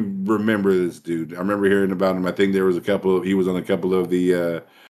remember this dude. I remember hearing about him. I think there was he was on a couple of the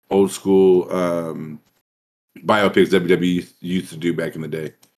old school biopics WWE used to do back in the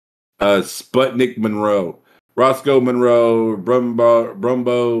day. Sputnik Monroe. Roscoe Monroe,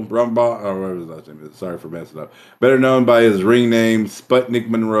 Brumbo, whatever his last name is. Sorry for messing up. Better known by his ring name, Sputnik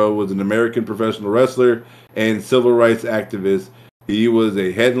Monroe was an American professional wrestler and civil rights activist. He was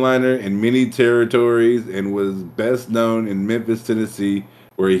a headliner in many territories and was best known in Memphis, Tennessee,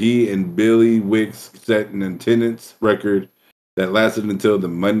 where he and Billy Wicks set an attendance record that lasted until the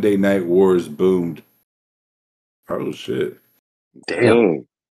Monday Night Wars boomed. Oh, shit. Damn.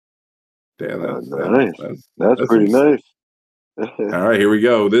 Damn, that's pretty nice. All right, here we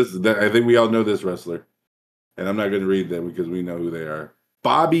go. I think we all know this wrestler, and I'm not going to read them because we know who they are.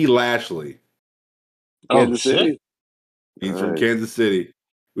 Bobby Lashley. Kansas City. He's from Kansas City.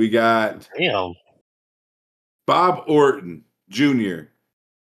 We got Bob Orton Jr.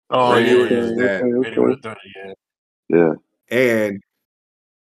 Oh, Randy yeah. Orton's dad. Okay. Yeah. And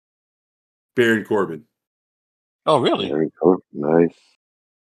Baron Corbin. Oh, really? Baron Corbin. Nice.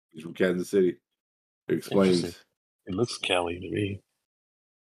 He's from Kansas City. It explains. It looks Cali to me.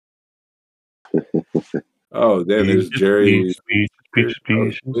 Oh, then there's Jerry. Peach.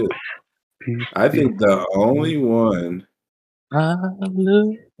 I think the only one. I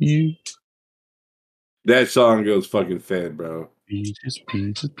love you. That song goes fucking fed, bro. Peaches.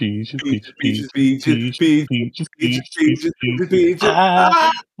 I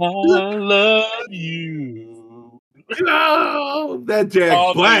love you. No, that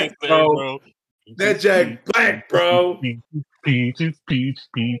Jack Black, bro. That Jack Black, bro. Peaches.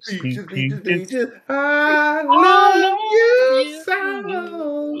 I love you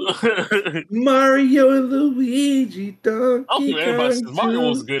so. Mario and Luigi, Donkey Kong. Mario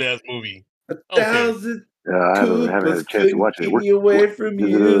was a good ass movie. 1,000 I haven't had a chance to watch it. Keep me away from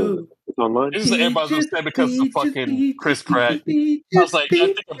you. It's online. This is everybody's upset because of fucking Chris Pratt. I was like, I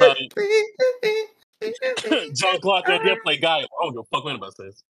think about it. Jean-Claude Van Damme played Guy. I don't give a fuck about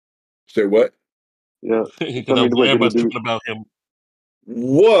this. Say what? Yeah. Everybody's talking about him.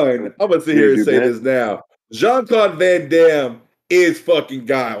 One, I'm gonna sit here and say this now. Jean-Claude Van Damme is fucking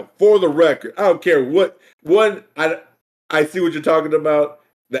Guile. For the record, I don't care what. One, I see what you're talking about.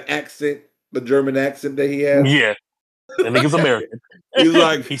 The accent, the German accent that he has. Yeah, that nigga's American. He's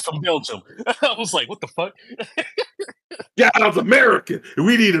like, he's from Belgium. I was like, what the fuck? Guile's American.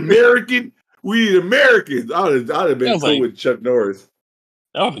 We need American. We need Americans. I'd have been cool with Chuck Norris.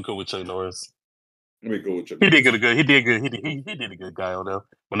 I would have been cool with Chuck Norris. He did good. He did a good guy on there.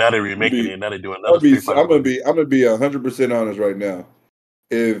 But now they're remaking it. Now they're doing another. I'm gonna be 100% honest right now.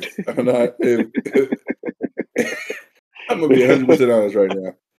 I'm gonna be 100% honest right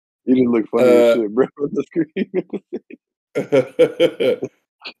now. You didn't look funny as shit, bro, on the screen.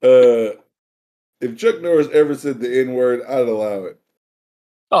 If Chuck Norris ever said the N-word, I'd allow it.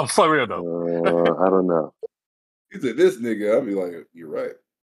 Oh, for real though. I don't know. He said this nigga. I'd be like, you're right.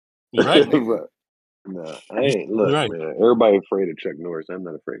 You're right. No, I ain't. Look, man. Everybody afraid of Chuck Norris. I'm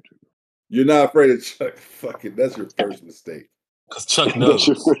not afraid of Chuck Norris. You're not afraid of Chuck. Fuck it. That's your first mistake. Because Chuck knows.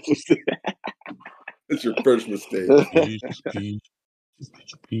 That's your first mistake.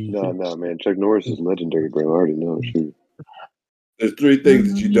 No, man. Chuck Norris is legendary, bro. I already know. Shoot. There's 3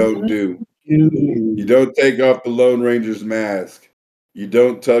 things that you don't do. You don't take off the Lone Ranger's mask. You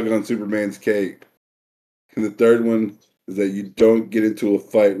don't tug on Superman's cape. And the third one is that you don't get into a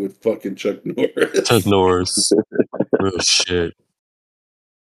fight with fucking Chuck Norris. Chuck Norris. Real shit.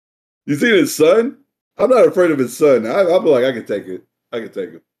 You see his son? I'm not afraid of his son. I'll be like, I can take it.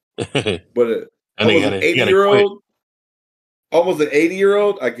 But almost an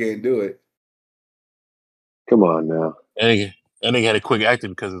 80-year-old, I can't do it. Come on now. And he had a quick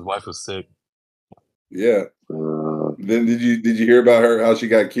acting because his wife was sick. Yeah. Then did you hear about her how she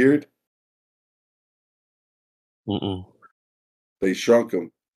got cured? Mm-mm. They shrunk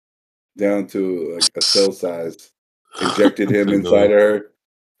him down to like a cell size, injected him inside of her,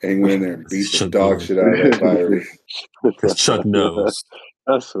 and he went in there and beat the dog shit out of that virus. Chuck knows.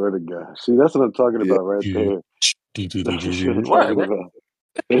 I swear to God. See, that's what I'm talking about right there. It's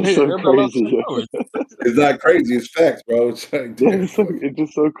so crazy. It's not crazy. It's facts, bro. It's just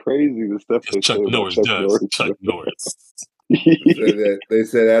so crazy the stuff they Chuck say Norris about Chuck Norris. Chuck Norris. They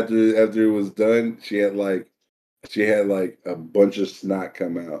said after it was done, she had like she had like a bunch of snot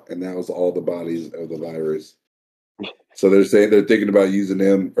come out, and that was all the bodies of the virus. So they're saying they're thinking about using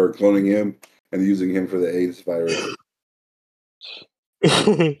him or cloning him and using him for the AIDS virus.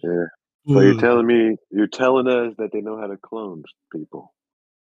 Yeah. So you're telling us that they know how to clone people.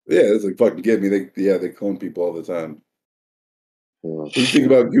 Yeah, it's like fucking get me. They clone people all the time. Oh, What do you think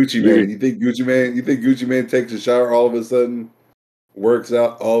about Gucci You're- Man? You think Gucci Man takes a shower all of a sudden, works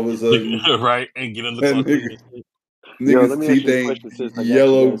out all of a sudden, right? And get in the and clock. Yo, let niggas me ask teeth you a ain't question since I got you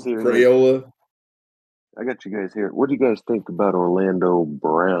yellow guys here. Crayola. I got you guys here. What do you guys think about Orlando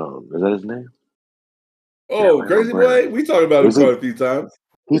Brown? Is that his name? Yeah, Oh, Orlando Crazy Brown. Boy, we talked about him Is he? quite a few times.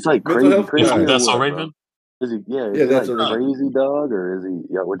 He's like Mental crazy, health crazy guy. or That's so what, bro? Raven. Is he? Yeah, is Yeah, he that's like a Raven. crazy dog, or is he?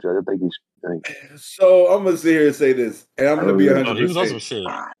 Yeah, which I think he's. So I'm gonna sit here and say this, and I'm gonna be Oh, Oh, he was on some 100%. shit.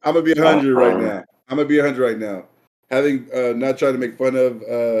 I'm gonna be 100 right now. I'm gonna be 100 right now. Having not trying to make fun of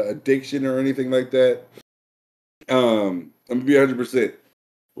addiction or anything like that. I'm gonna be 100%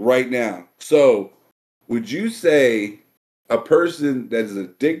 right now. So, would you say a person that is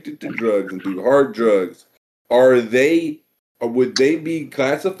addicted to drugs and do hard drugs, are they, or would they be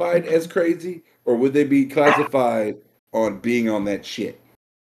classified as crazy, or would they be classified on being on that shit?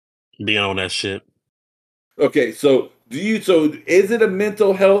 Being on that shit. Okay, so is it a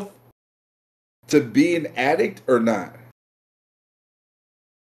mental health to be an addict or not?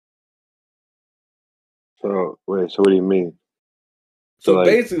 So wait, so what do you mean? So So like,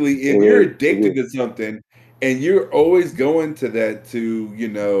 basically, if you're is addicted it, to something and you're always going to that are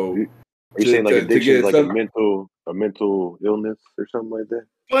you saying like to addiction is get like a some, mental illness or something like that?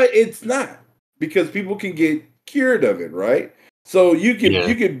 but it's not, because people can get cured of it, right? So Yeah.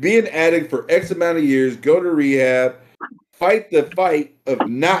 you could be an addict for X amount of years, go to rehab, fight the fight of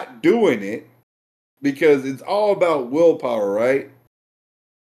not doing it, because it's all about willpower, right?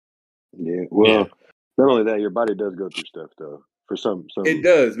 Yeah. Yeah. Well, not only that, your body does go through stuff though. For some, It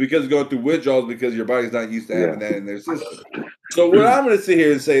does, because going through withdrawals because your body's not used to yeah. having that in their system. So what I'm going to sit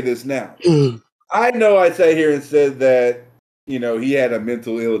here and say this now. I know I sat here and said that, he had a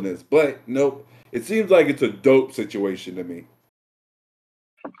mental illness, but nope. It seems like it's a dope situation to me.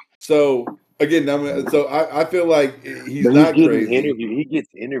 So again, I feel like he's But he's not getting crazy, He gets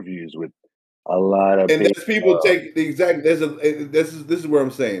interviews with a lot of and people. that's people take the exact. This is where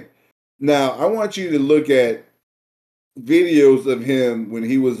I'm saying. Now I want you to look at videos of him when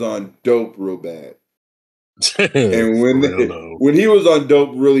he was on dope real bad. And For real though. when he was on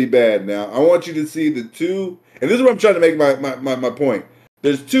dope really bad, now I want you to see the two, and this is what I'm trying to make my point.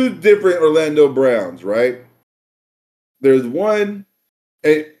 There's two different Orlando Browns, right? There's one,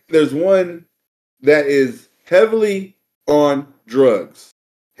 there's one that is heavily on drugs,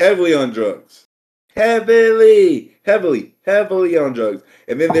 heavily on drugs, heavily on drugs,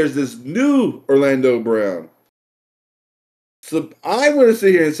 and then there's this new Orlando Brown. So I'm going to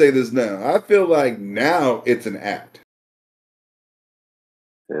sit here and say this now. I feel like now it's an act.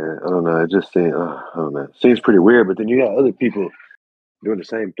 Yeah, I don't know. It just seems, I don't know. Seems pretty weird. But then you got other people doing the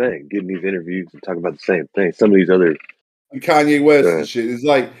same thing, getting these interviews and talking about the same thing. Some of these other, Kanye West and shit. It's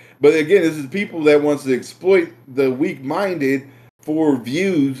like, but again, this is people that wants to exploit the weak-minded for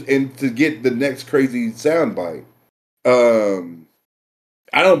views and to get the next crazy soundbite.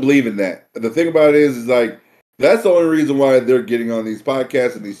 I don't believe in that. The thing about it is like that's the only reason why they're getting on these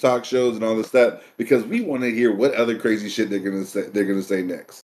podcasts and these talk shows and all this stuff, because we want to hear what other crazy shit they're gonna say. They're gonna say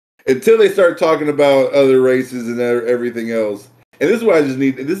next, until they start talking about other races and everything else. And this is what I just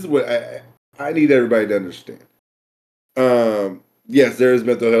need. This is what I need everybody to understand. Yes, there is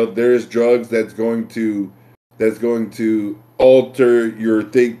mental health. There is drugs that's going to alter your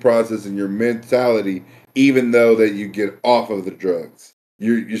think process and your mentality, even though that you get off of the drugs.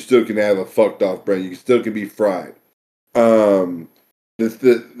 You still can have a fucked off brain. You still can be fried. The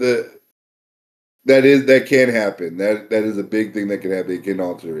that can happen. That is a big thing that can happen. It can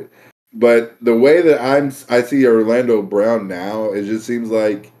alter it. But the way that I see Orlando Brown now, it just seems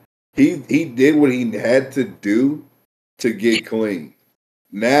like he did what he had to do to get clean.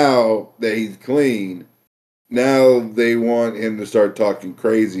 Now that he's clean, now they want him to start talking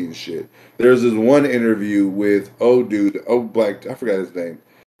crazy and shit. There's this one interview with black, I forgot his name.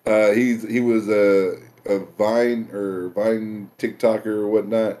 He was a Vine TikToker or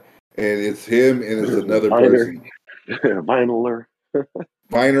whatnot, and it's him and it's another person. Vinyler.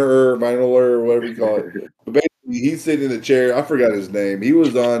 Vinyler or whatever you call it. But basically, he's sitting in a chair. I forgot his name. He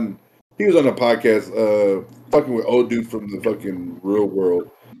was on a podcast, fucking with old dude from the fucking real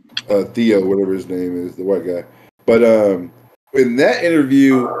world, Theo, whatever his name is, the white guy. But in that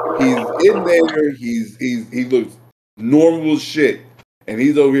interview, he's in there. He looks normal as shit, and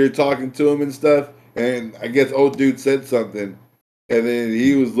he's over here talking to him and stuff. And I guess old dude said something, and then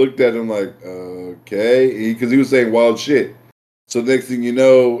he was looked at him like, okay, because he was saying wild shit. So next thing you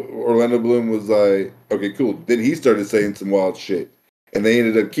know, Orlando Bloom was like, okay, cool. Then he started saying some wild shit, and they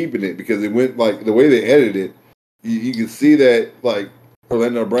ended up keeping it because it went like the way they edited it. You can see that like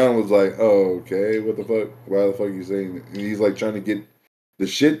Orlando Brown was like, oh, okay, what the fuck? Why the fuck are you saying it? And he's like trying to get the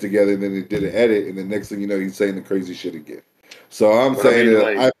shit together, and then he did an edit, and the next thing you know, he's saying the crazy shit again. So I'm But saying I mean,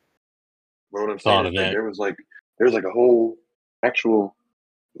 that like, what I'm saying is that there was like a whole actual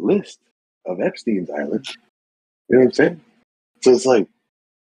list of Epstein's islands. You know what I'm saying? So it's like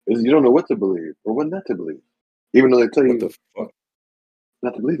you don't know what to believe or what not to believe, even though they tell what you the fuck?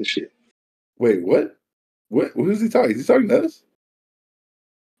 not to believe the shit. Wait, what? What? Who's he talking? Is he talking to us?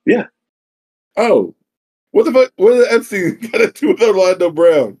 Yeah. Oh, what the fuck? What does Epstein got to do with Orlando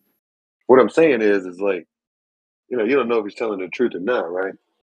Brown? What I'm saying is like, you don't know if he's telling the truth or not, right?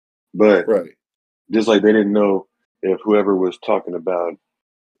 But Right. just like they didn't know if whoever was talking about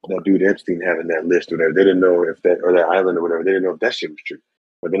that dude Epstein having that list or whatever, they didn't know if that or that island or whatever, they didn't know if that shit was true.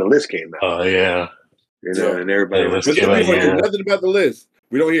 But then the list came out. Oh yeah. And everybody was But then we don't hear yeah. nothing about the list.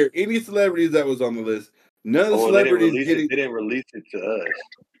 We don't hear any celebrities that was on the list. None of the celebrities getting. They didn't release it to us.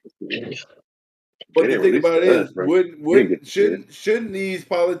 But the thing about it is, shouldn't these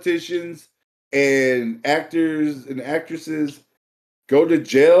politicians and actors and actresses go to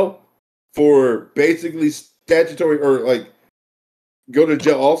jail for basically statutory or like go to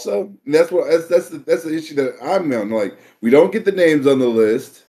jail also? And that's the issue that I'm on. Like, we don't get the names on the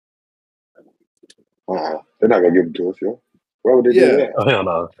list. They're not gonna give it to us, yo. Why would they do that? Oh, hell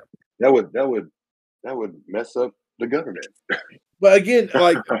no. That would mess up the government. But again,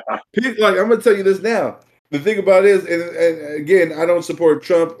 like I'm gonna tell you this now. The thing about it is, and again, I don't support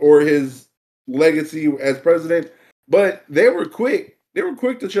Trump or his legacy as president, but they were quick. They were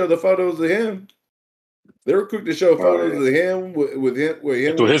quick to show the photos of him. They were quick to show photos of him with him.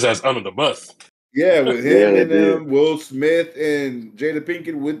 Threw his ass under the bus. Yeah, with him and Will Smith and Jada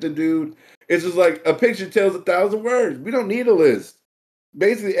Pinkett with the dude. It's just like a picture tells 1,000 words. We don't need a list.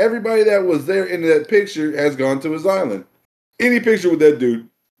 Basically, everybody that was there in that picture has gone to his island. Any picture with that dude,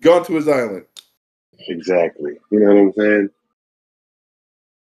 gone to his island. Exactly. You know what I'm saying?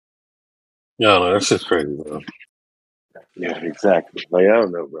 Yeah, no, that's just crazy, bro. Yeah, exactly. Like, I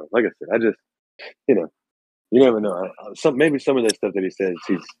don't know, bro. Like I said, I just, you never know. Maybe some of that stuff that he says,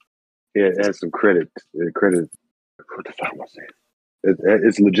 he has some credit. Credit. What the fuck am I saying?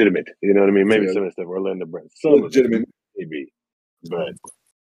 It's legitimate. You know what I mean? Maybe some of the stuff Orlando Brown. Some legitimate, maybe. But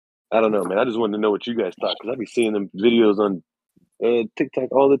I don't know, man. I just wanted to know what you guys thought because I be seeing them videos on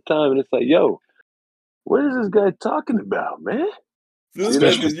TikTok all the time, and it's like, yo, what is this guy talking about, man? You're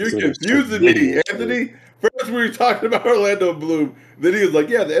confusing me, Anthony. First we were talking about Orlando Bloom. Then he was like,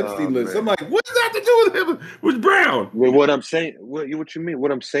 yeah, the Epstein list. I'm like, what does that have to do with him? With Brown? Well, what I'm saying, what you mean?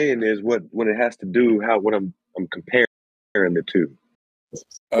 What I'm saying is what it has to do, what I'm comparing the two.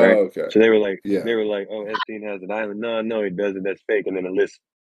 Right? Oh, okay. So they were like, oh, Epstein has an island. No, he doesn't. That's fake. And then a list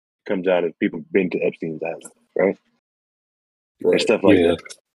comes out of people been to Epstein's island, right? And stuff like that.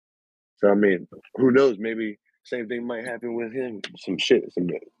 So I mean, who knows? Maybe same thing might happen with him. Some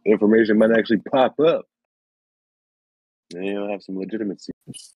information might actually pop up. And he'll have some legitimacy.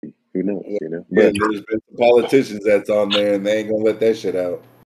 Who knows? But there's been some politicians that's on there, and they ain't gonna let that shit out.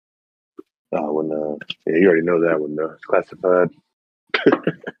 Oh, well, no. Yeah, you already know that one, though. It's classified.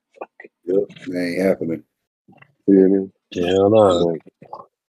 Yep, that ain't happening. You know what I mean? Yeah, no.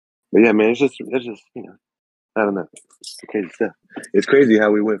 But yeah, man, it's just I don't know. It's crazy stuff. It's crazy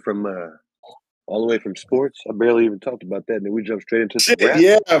how we went from all the way from sports. I barely even talked about that, and then we jumped straight into some rap.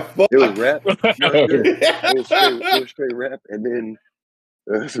 Yeah, fuck. It was rap. It was straight rap, and then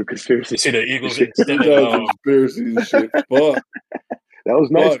some conspiracy. You see the Eagles conspiracy shit. Fuck. That was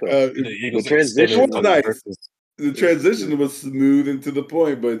nice though. The transition was nice. The transition was smooth and to the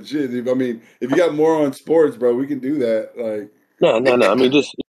point, but shit, I mean, if you got more on sports, bro, we can do that. Like, no. I mean,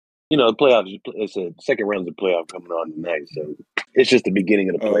 just playoffs. It's a second round of the playoff coming on tonight, so it's just the beginning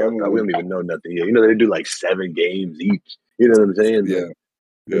of the playoff. We don't even know nothing yet. They do like 7 games each. You know what I'm saying? Yeah.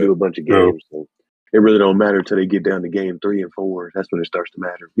 They do a bunch of games, so it really don't matter until they get down to game 3 and 4. That's when it starts to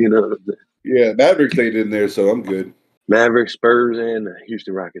matter. You know? Yeah, Mavericks stayed in there, so I'm good. Mavericks, Spurs, and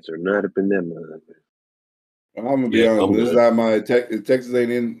Houston Rockets are not up in them. I'm gonna be honest. This is not my Texas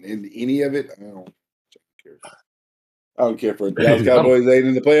ain't in any of it. I don't care for it. Dallas Cowboys ain't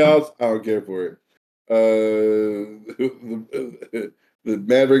in the playoffs. I don't care for it. The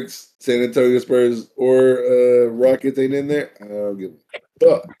Mavericks, San Antonio Spurs, or Rockets ain't in there. I don't give a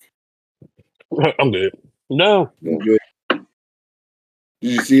fuck. I'm good. No. I'm good. Did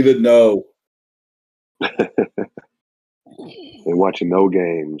you see the no? And watching no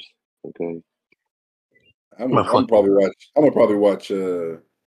games. Okay. I'm gonna probably watch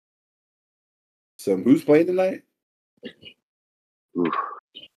some. Who's playing tonight? Oof.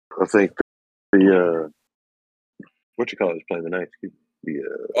 I think the what you call it is playing tonight. The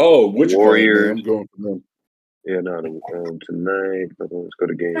What you call it, man? Warriors. I'm going for them. Yeah, no, tonight. Let's go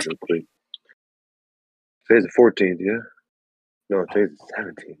to games real quick. Today's the 14th, yeah? No, today's the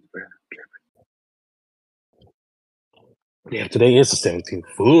 17th, man. Yeah, today is the 17th.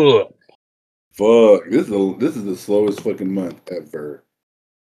 Fuck. Fuck, this is the slowest fucking month ever.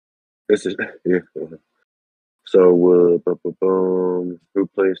 This is yeah. So who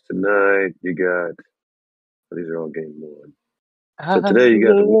plays tonight? You got these are all game one. So today you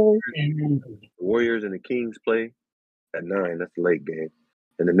got the Warriors and the Kings play at 9. That's the late game.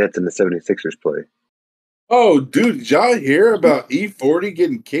 And the Nets and the 76ers play. Oh, dude, did y'all hear about E40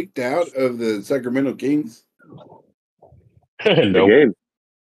 getting kicked out of the Sacramento Kings? The No. game?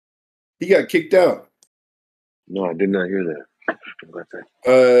 He got kicked out. No, I did not hear that.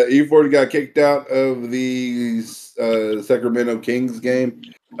 E40 got kicked out of the Sacramento Kings game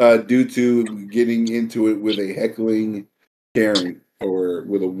due to getting into it with a heckling Karen or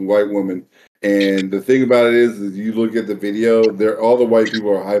with a white woman. And the thing about it is you look at the video, all the white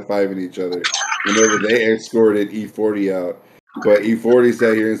people are high-fiving each other whenever they escorted E40 out. But E40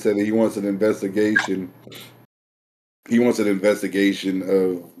 sat here and said that he wants an investigation. He wants an investigation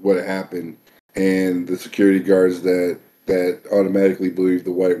of what happened and the security guards that automatically believed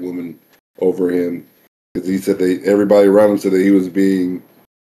the white woman over him, because he said everybody around him said that he was being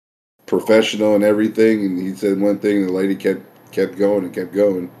professional and everything, and he said one thing, and the lady kept going and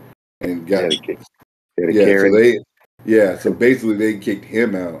got so basically they kicked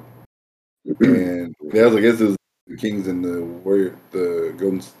him out, and I guess it was the Kings and the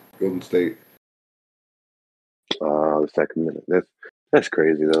Golden State. The Sacramento. That's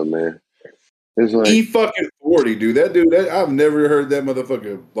crazy though, man. It's like E40, dude. That dude, I've never heard that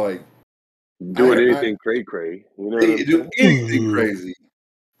motherfucker like doing anything cray. You know what I'm do anything crazy.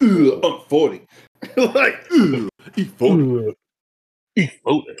 I'm 40. Like, E40.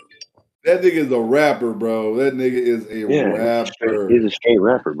 E40. That nigga is a rapper, bro. That nigga is a rapper. He's a straight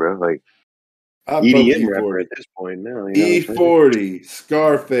rapper, bro. Like EDM rapper at this point now. You know E40,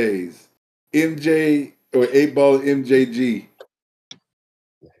 Scarface, MJ or 8-Ball MJG.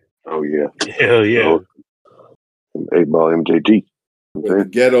 Oh yeah. Hell yeah. 8-Ball MJG. With the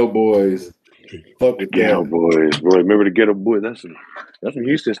Ghetto Boys. Fuck with Ghetto Boys. Boy, remember the Ghetto Boys? That's some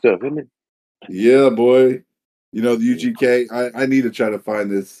Houston stuff, isn't it? Yeah, boy. You know, the UGK, I need to try to find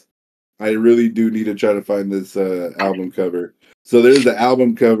this. I really do need to try to find this album cover. So there's the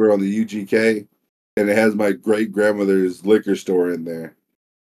album cover on the UGK, and it has my great grandmother's liquor store in there.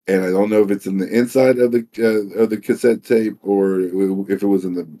 And I don't know if it's in the inside of the cassette tape or if it was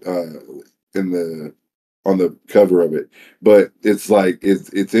in the on the cover of it. But it's like it's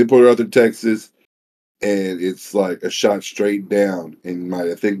in Port Arthur, Texas, and it's like a shot straight down. And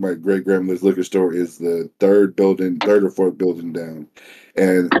I think my great grandmother's liquor store is the third or fourth building down.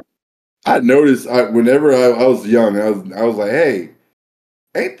 And I noticed whenever I was young, I was like, hey,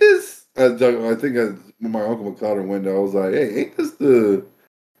 ain't this? I think when my uncle McCloud window, I was like, hey, ain't this the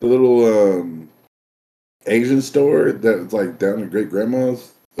little Asian store that's like down at great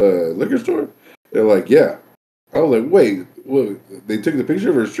grandma's liquor store? They're like, yeah. I was like, wait, what? They took the picture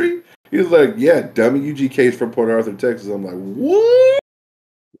of her street? He was like, yeah, dummy, UGK's from Port Arthur, Texas. I'm like, what?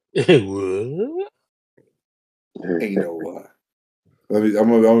 What? Ain't no lie.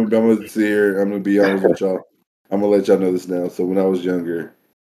 I'm gonna sit here. I'm gonna be honest with y'all. I'm gonna let y'all know this now. So when I was younger,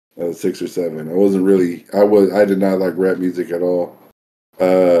 6 or 7, I wasn't really. I did not like rap music at all.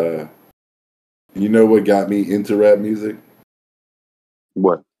 You know what got me into rap music?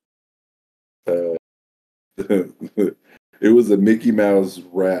 What? It was a Mickey Mouse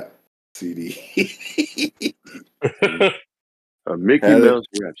rap CD. A Mickey Mouse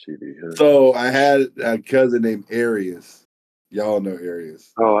rap CD. Huh? So I had a cousin named Arius. Y'all know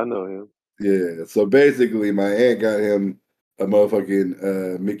Arius. Oh, I know him. Yeah. So basically, my aunt got him a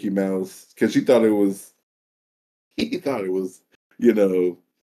motherfucking Mickey Mouse because he thought it was, you know,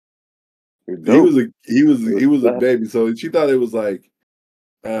 he was a baby. So she thought it was like,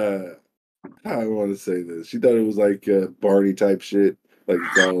 how I want to say this. She thought it was like Barney type shit, like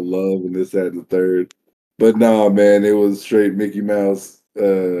it's all love and this, that, and the third. But nah, man, it was straight Mickey Mouse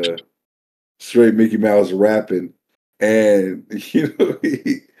rapping, and you know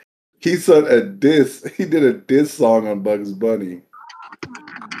he sung a diss. He did a diss song on Bugs Bunny,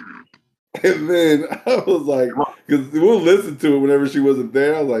 and then I was like, because we'll listen to it whenever she wasn't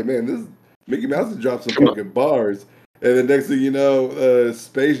there. I was like, man, Mickey Mouse had dropped some fucking bars. And the next thing you know,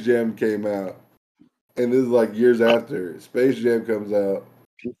 Space Jam came out. And this is like years after. Space Jam comes out.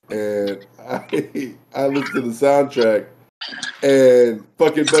 And I listened to the soundtrack. And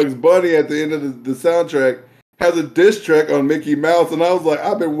fucking Bugs Bunny at the end of the soundtrack has a diss track on Mickey Mouse. And I was like,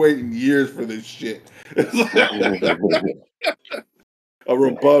 I've been waiting years for this shit. A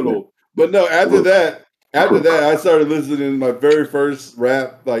rebuttal. But no, after that, I started listening to my very first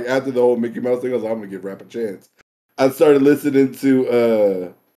rap, like after the whole Mickey Mouse thing. I was like, I'm gonna give rap a chance. I started listening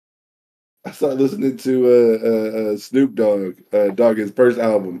to Snoop Dogg, his first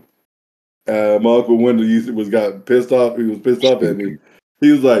album. My Uncle Wendell got pissed off. He was pissed off at me.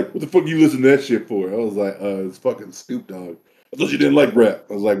 He was like, "What the fuck you listen to that shit for?" I was like, "It's fucking Snoop Dogg." I thought you didn't like rap.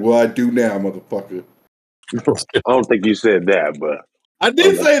 I was like, "Well, I do now, motherfucker." I don't think you said that, but I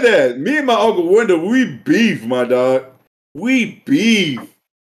did say that. Me and my Uncle Wendell, we beef, my dog. We beef.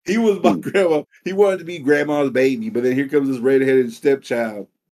 He was my grandma. He wanted to be grandma's baby, but then here comes this red-headed stepchild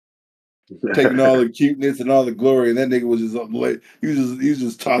taking all the cuteness and all the glory, and that nigga was just like he was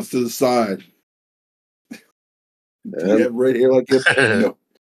just tossed to the side. Do you have red hair like him? No,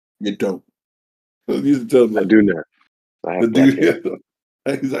 you don't. I used to tell him that. I do not. I have black hair.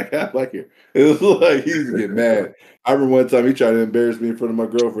 He's like, I like it. It was like he used to get mad. I remember one time he tried to embarrass me in front of my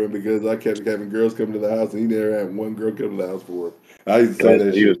girlfriend because I kept having girls come to the house and he never had one girl come to the house for him. I used to say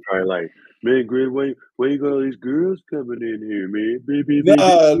that He shit. was trying like, man, Greg, why you got all these girls coming in here, man?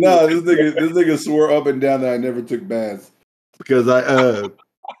 No, this nigga swore up and down that I never took baths because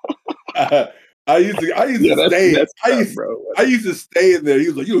I used to stay in there. He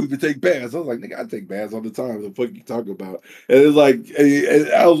was like, "You don't even take baths." I was like, "Nigga, I take baths all the time." What the fuck you talking about? And it's like,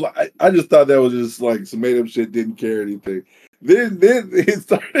 and I was like, I just thought that was just like some made up shit. Didn't care anything. Then it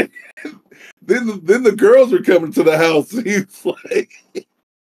started. Then the girls were coming to the house. And he was like,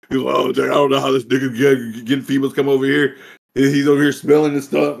 "Oh, I don't know how this nigga getting females come over here. He's over here smelling and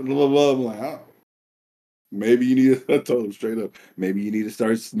stuff and blah blah." I'm like, oh. Maybe you need to, I told him straight up, maybe you need to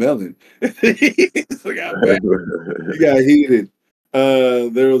start smelling. He's like, he got heated.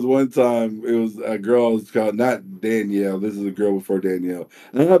 There was one time, it was a girl, it's called, not Danielle, this is a girl before Danielle.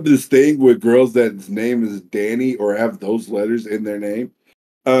 I have this thing with girls that's name is Danny or have those letters in their name.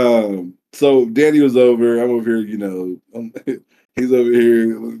 So Danny was over, I'm over here, you know, he's over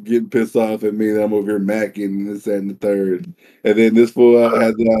here getting pissed off at me, and I'm over here macking this and the third. And then this fool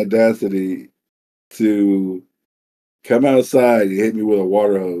had the audacity to come outside and hit me with a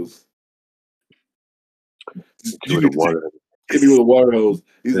water hose. Hit me with a water hose.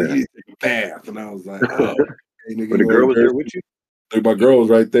 He's like, you need to take a bath. And I was like, oh. Hey, nigga, but the girl was there with you? My girl was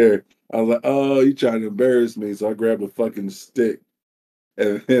right there. I was like, oh, you trying to embarrass me. So I grabbed a fucking stick.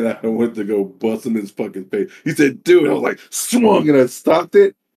 And then I went to go bust in his fucking face. He said, dude. I was like, swung, and I stopped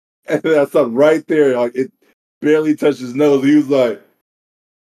it. And then I stopped right there. Like, it barely touched his nose. He was like,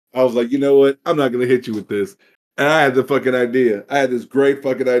 I was like, you know what? I'm not gonna hit you with this. And I had the fucking idea. I had this great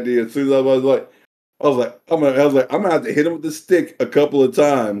fucking idea. As soon as I was like, I'm gonna have to hit him with the stick a couple of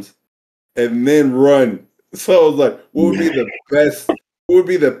times and then run. So I was like, what would be the best? What would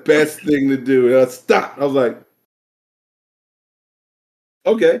be the best thing to do? And I stopped. I was like,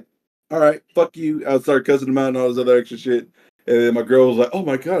 okay, all right, fuck you. I started cussing him out and all this other extra shit. And then my girl was like, oh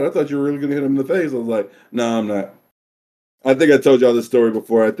my god, I thought you were really gonna hit him in the face. I was like, no, I'm not. I think I told y'all this story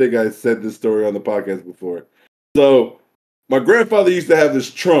before. I think I said this story on the podcast before. So, my grandfather used to have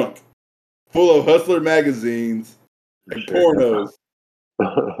this trunk full of Hustler magazines and pornos.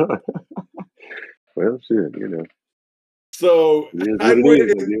 Well, shit, you know. So, I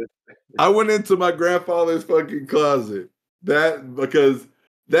went into my grandfather's fucking closet. Because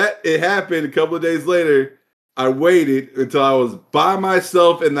it happened a couple of days later. I waited until I was by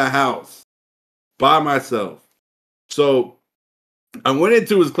myself in the house. By myself. So I went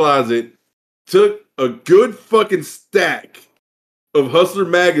into his closet, took a good fucking stack of Hustler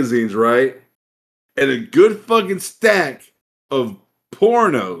magazines, right? And a good fucking stack of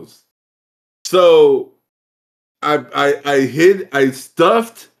pornos. So I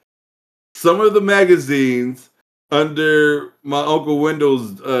stuffed some of the magazines under my Uncle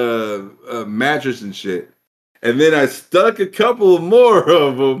Wendell's mattress and shit. And then I stuck a couple more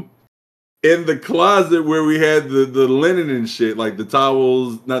of them in the closet where we had the linen and shit, like the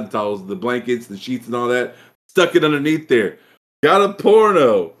towels, not the towels, the blankets, the sheets and all that, stuck it underneath there. Got a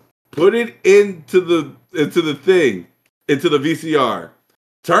porno, put it into the VCR,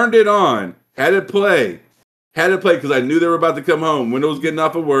 turned it on, had it play because I knew they were about to come home. Wendell was getting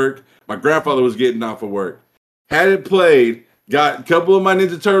off of work. My grandfather was getting off of work. Had it played, got a couple of my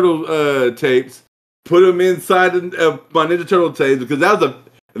Ninja Turtle tapes, put them inside of my Ninja Turtle tapes because that was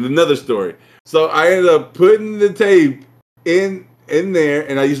And another story. So I ended up putting the tape in there,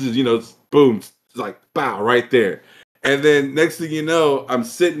 and I used to, boom, like bow right there. And then next thing you know, I'm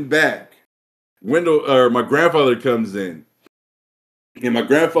sitting back. My grandfather comes in, and I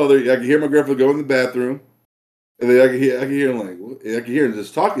can hear my grandfather go in the bathroom, and then I can hear him I can hear him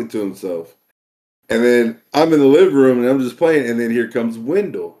just talking to himself. And then I'm in the living room and I'm just playing, and then here comes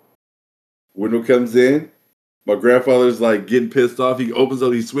Wendell. Wendell comes in. My grandfather's like getting pissed off. He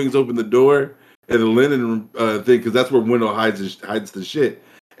swings open the door and the linen thing, because that's where Wendell hides the shit.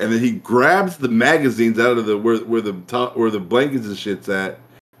 And then he grabs the magazines out of where the blankets and shit's at.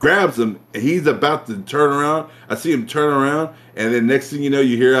 Grabs them, and he's about to turn around. I see him turn around, and then next thing you know,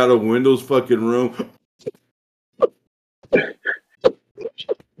 you hear out of Wendell's fucking room.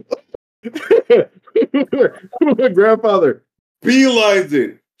 My grandfather beelines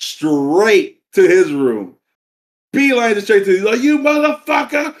it straight to his room. Beelines it straight to. He's like, "You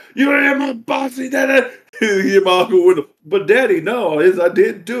motherfucker! You ain't my bossy daddy." Your my uncle Wendell. But Daddy, no, I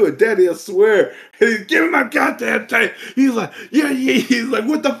didn't do it. Daddy, I swear. Give me my goddamn tape. He's like, yeah. He's like,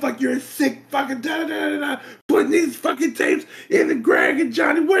 what the fuck? You're a sick fucking putting these fucking tapes in the Greg and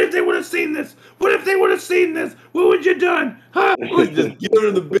Johnny. What if they would have seen this? What would you done? Huh? Just get her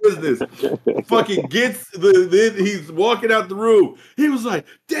the business. Fucking he's walking out the room. He was like,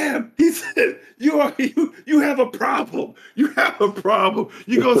 damn, he said, you have a problem. You have a problem.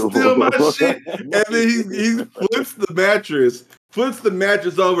 You gonna steal my shit? And then he flips the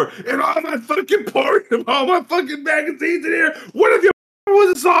mattress over, and all my fucking porn and all my fucking magazines in here. What if your mom would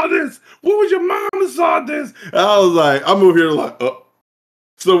have saw this? What would your mom saw this? And I was like, I'm over here like, oh.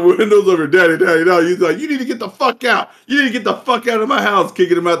 So Wendell's over, Daddy, no. He's like, you need to get the fuck out. You need to get the fuck out of my house,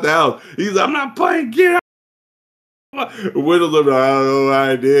 kicking him out the house. He's like, I'm not playing, get out. Wendell's over,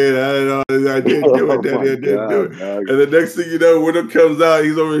 I did do it, Daddy, I did do it. And the next thing you know, Wendell comes out,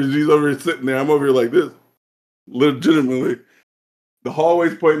 he's over here sitting there. I'm over here like this. Legitimately. The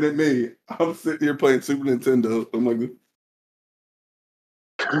hallway's pointing at me. I'm sitting here playing Super Nintendo. I'm like this.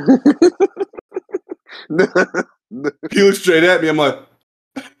 He looks straight at me. I'm like,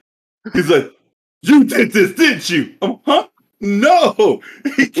 he's like, you did this, didn't you? Huh? No.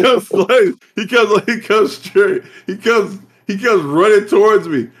 He comes straight. He comes running towards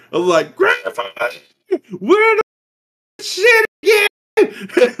me. I was like, Grandpa, where the shit again?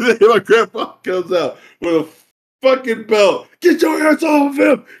 And then my grandpa comes out with a fucking belt. Get your hands off of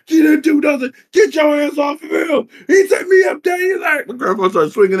him. You didn't do nothing. Get your hands off of him. He set me up there. He's like, my grandpa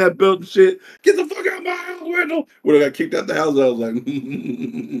started swinging that belt and shit. Get the fuck out of my house, Wendell. When I got kicked out the house, I was like,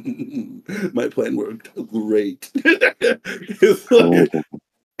 my plan worked great. It's like,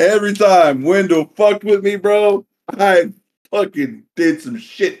 every time Wendell fucked with me, bro, I fucking did some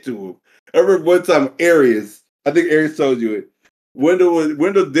shit to him. I remember one time Arius, I think Arius told you it.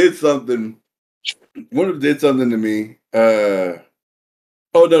 Wendell did something. Wendell did something to me. Oh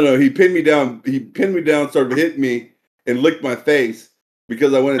no, he pinned me down. Started hitting me and licked my face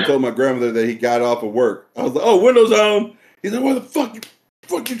because I went and told my grandmother that he got off of work. I was like, "Oh, Wendell's home." He's like, "What the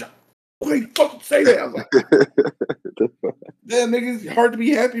fuck you why you fucking say that?" I was like, "Damn, nigga, it's hard to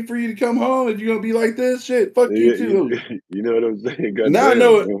be happy for you to come home if you're gonna be like this. Shit, fuck you too." You know what I'm saying?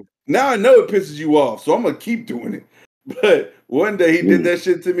 Now I know it pisses you off, so I'm gonna keep doing it. But one day he did that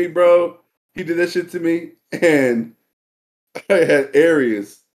shit to me, bro. He did that shit to me, and I had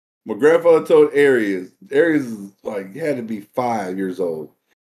Arius. My grandfather told Arius. Arius is like, he had to be 5 years old.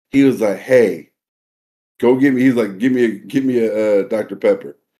 He was like, "Hey, go get me." He's like, "Give me a Dr.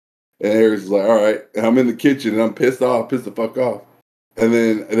 Pepper." And Arius was like, "All right." And I'm in the kitchen and I'm pissed the fuck off. And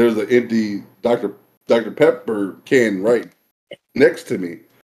then there's an empty Dr. Pepper can right next to me.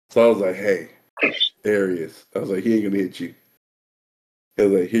 So I was like, "Hey, Arius." I was like, "He ain't gonna hit you." I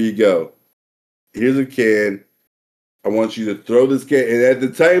was like, "Here you go. Here's a can. I want you to throw this can." And at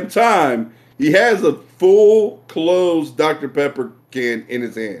the same time, he has a full closed Dr. Pepper can in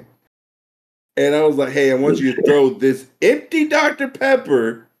his hand. And I was like, "Hey, I want you to throw this empty Dr.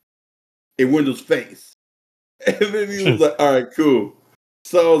 Pepper in Wendell's face." And then he was like, "All right, cool."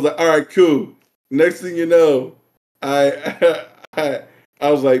 So I was like, "All right, cool." Next thing you know, I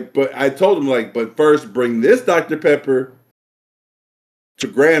was like, but I told him, like, but first bring this Dr. Pepper to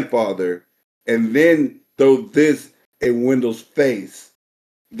grandfather and then throw this in Wendell's face.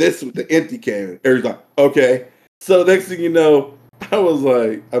 This with the empty can. Eric's like, okay. So next thing you know, I was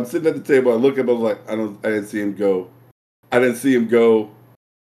like, I'm sitting at the table. I look up. I was like, I didn't see him go. I didn't see him go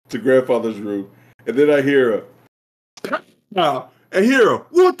to grandfather's room. And then I hear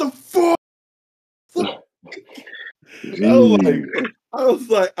what the fuck? I was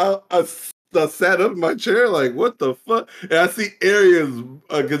like, I I sat up in my chair like, what the fuck? And I see Arias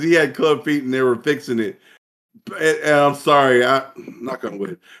because he had club feet and they were fixing it. And I'm sorry, I'm not gonna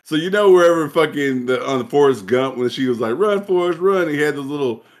win. So wherever fucking on the Forrest Gump when she was like, "Run, Forrest, run!" He had those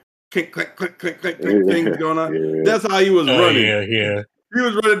little clink, clink, clink, clink, clink, clink things going on. Yeah. That's how he was Oh running. yeah. He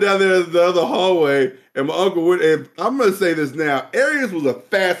was running down there the other hallway, and my uncle would. And I'm gonna say this now: Arias was a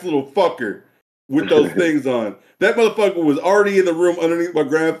fast little fucker with those things on. That motherfucker was already in the room underneath my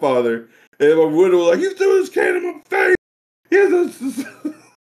grandfather, and my widow was like, "He's doing his can in my face."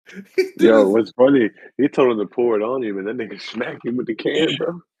 Yo, what's funny? He told him to pour it on him, and that nigga smacked him with the can,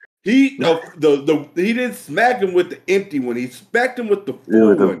 bro. He didn't smack him with the empty one. He smacked him with the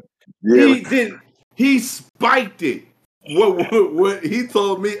full one. He spiked it. What he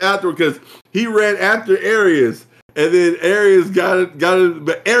told me after, because he ran after Arias, and then Arias got it,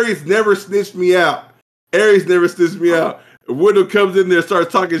 but Arias never snitched me out. Widow comes in there,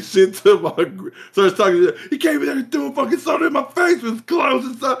 starts talking shit to he came in there and doing fucking something in my face with his clothes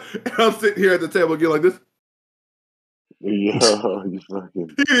and stuff. And I'm sitting here at the table again like this. Yo, you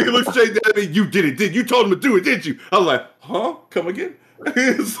fucking. He looked straight at me. You did it, did you? Told him to do it, didn't you? I was like, huh? Come again?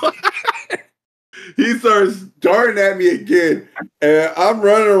 He starts darting at me again, and I'm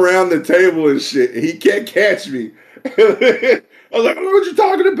running around the table and shit. And he can't catch me. I was like, what you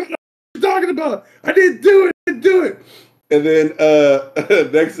talking about? I didn't do it. And then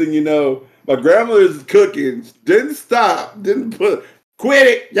next thing you know, my grandmother's cooking. Didn't stop. Quit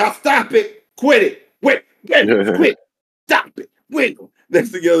it. Y'all stop it. Quit it. Quit. Stop it. Wiggle.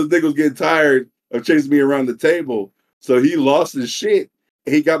 Next thing you know, this nigga was getting tired of chasing me around the table. So he lost his shit.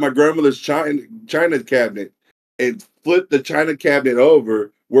 He got my grandmother's china cabinet and flipped the china cabinet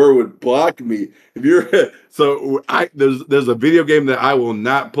over where it would block me. There's a video game that I will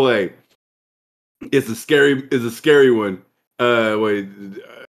not play. It's a scary one. The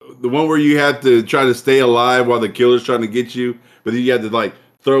one where you have to try to stay alive while the killer's trying to get you, but then you have to like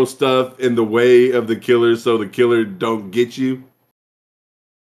throw stuff in the way of the killer so the killer don't get you.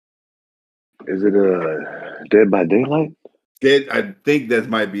 Is it Dead by Daylight? I think that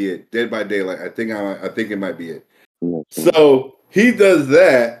might be it. Dead by Daylight. I think it might be it. Mm-hmm. So he does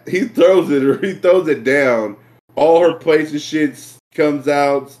that. He throws it down. All her plates and shit comes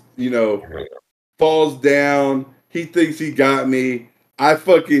out. Falls down. He thinks he got me. I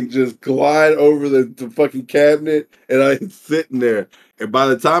fucking just glide over the fucking cabinet, and I'm sitting there. And by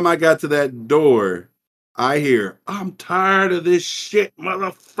the time I got to that door, I hear, "I'm tired of this shit,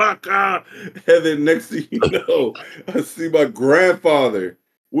 motherfucker." And then next thing you know, I see my grandfather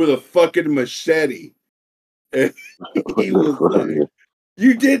with a fucking machete. And he was like,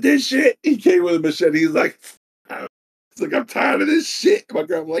 "You did this shit?" He came with a machete. He's like, "I'm tired of this shit." My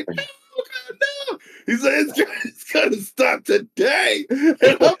grandma's like, "No, God, no." He's like, "It's gonna stop today."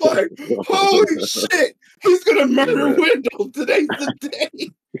 And I'm like, "Holy shit, he's gonna murder Wendell. Today's the day."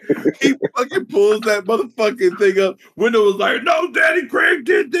 He fucking pulls that motherfucking thing up. Wendell was like, "No, Daddy, Craig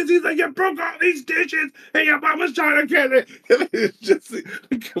did this." He's like, "You broke all these dishes and your mama's trying to get it." And it's just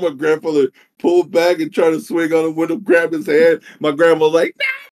my grandfather pulled back and tried to swing on him. Wendell grabbed his hand. My grandma was like, "No."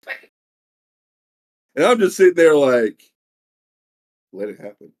 And I'm just sitting there like, let it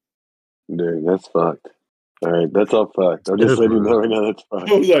happen. Dude, that's fucked. All right, that's all fucked. I'm just letting you know right now that's fucked.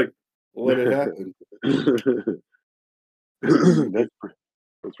 I was like, let it happen. That's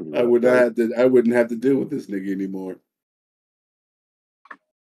pretty rough, I wouldn't have to deal with this nigga anymore.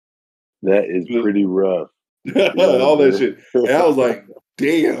 That is pretty rough. All that shit. And I was like,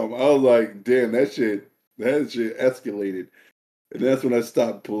 damn. That shit escalated. And that's when I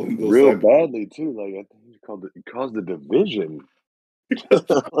stopped pulling those real badly too. Like I think it caused the division. I'll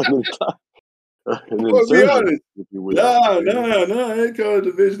be honest. No, I ain't called a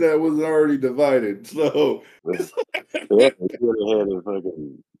division that wasn't already divided. So yeah, you would have had to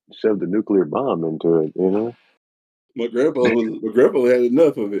fucking shove the nuclear bomb into it, My grandpa had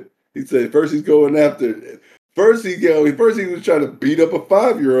enough of it. He said first he's going after. First he was trying to beat up a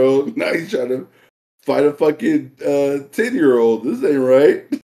 5-year-old. Now he's trying to fight a fucking 10-year-old. This ain't right.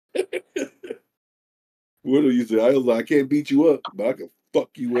 What do you say? I was like, I can't beat you up, but I can fuck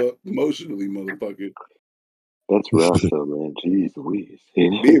you up emotionally, motherfucker. That's rough though, man. Jeez Louise.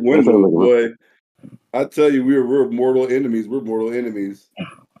 Me and Wendell, boy. I tell you, we're mortal enemies. We're mortal enemies.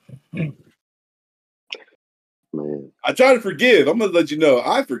 Man. I try to forgive. I'm gonna let you know.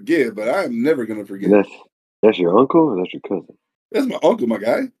 I forgive, but I am never gonna forgive. That's your uncle or that's your cousin? That's my uncle, my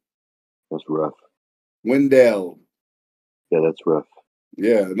guy. That's rough. Wendell. Yeah, that's rough.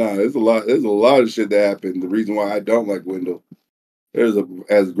 Yeah, there's a lot of shit that happened. The reason why I don't like Wendell. As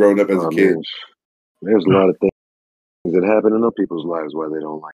grown up as a kid. Man. There's a lot of things Does it happen in other people's lives why they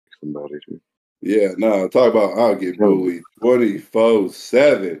don't like somebody? Yeah, no, talk about I'll get bullied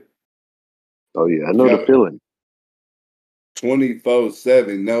 24/7. Oh yeah, I know the feeling.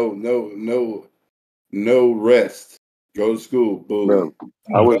 24/7. No rest. Go to school, bully. Bro,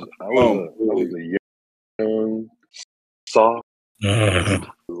 I was a young, soft,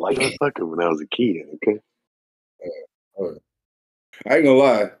 light sucker when I was a kid. Okay. I ain't gonna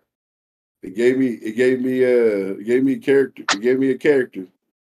lie. It gave me a character. It gave me a character.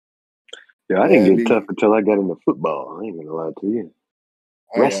 Yeah, I didn't get tough until I got into football. I ain't gonna lie to you.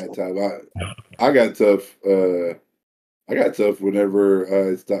 I got tough. I got tough whenever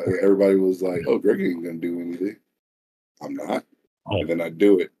everybody was like, "Oh, Greg ain't gonna do anything." I'm not, and then I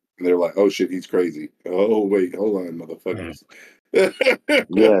do it, and they're like, "Oh shit, he's crazy." Oh wait, hold on, motherfuckers. Yeah,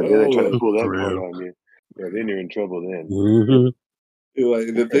 they're trying to pull that part on you. Yeah, then you're in trouble then.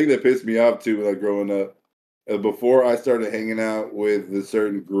 Like the thing that pissed me off too, like growing up, before I started hanging out with the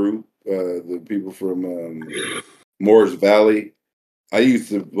certain group, the people from Morris Valley, I used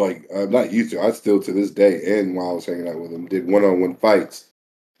to I'm not used to. I still to this day, and while I was hanging out with them, did one-on-one fights.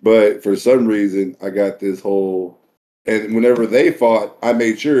 But for some reason, I got this whole, and whenever they fought, I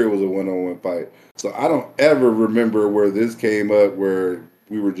made sure it was a one-on-one fight. So I don't ever remember where this came up, where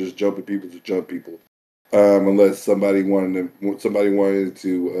we were just jumping people to jump people, unless somebody wanted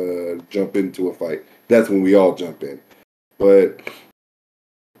to jump into a fight. That's when we all jump in. But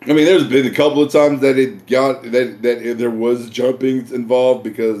I mean, there's been a couple of times that there was jumpings involved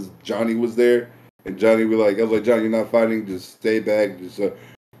because Johnny was there, and Johnny was like, I was like, Johnny, you're not fighting, just stay back. Just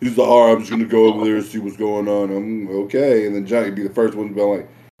he's like, all right, I'm just gonna go over there and see what's going on. I'm okay, and then Johnny would be the first one to be like,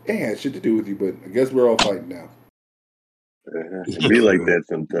 hey, it had shit to do with you, but I guess we're all fighting now. It be like that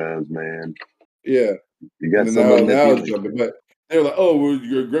sometimes, man. Yeah, you got now it's jumping, but they're like, "Oh,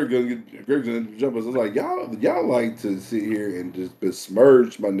 Greg's gonna jump us." I was like, "Y'all like to sit here and just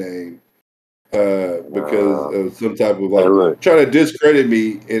besmirch my name because of some type of trying to discredit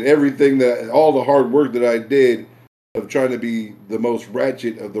me and everything all the hard work that I did of trying to be the most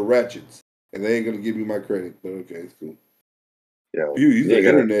ratchet of the ratchets, and they ain't gonna give me my credit." But okay, it's cool. Yeah, he's an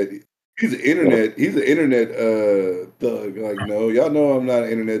internet. He's an internet thug. Like, no, y'all know I'm not an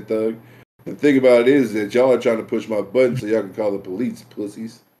internet thug. The thing about it is that y'all are trying to push my button so y'all can call the police,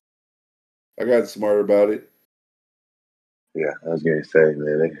 pussies. I got smart about it. Yeah, I was gonna say,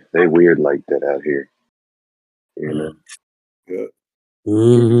 man, they weird like that out here. You know. Yeah.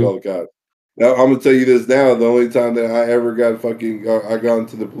 You can call the cops. Now I'm gonna tell you this. Now the only time that I ever got I got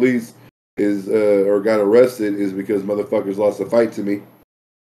into the police is or got arrested is because motherfuckers lost a fight to me.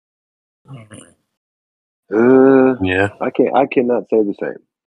 Yeah, I cannot say the same.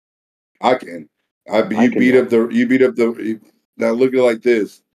 I can. You beat up the. Now look at it like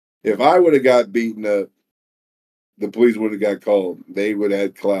this: if I would have got beaten up, the police would have got called. They would have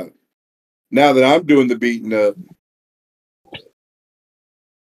had clout. Now that I'm doing the beating up,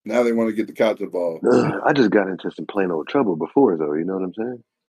 now they want to get the cops involved. I just got into some plain old trouble before, though. You know what I'm saying?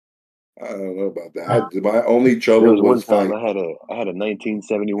 I don't know about that. My only trouble there was one time fight. I had a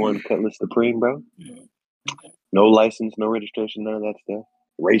 1971 Cutlass Supreme, bro. No license, no registration, none of that stuff.